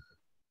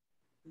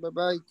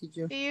 Bye-bye,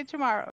 teacher. See you tomorrow.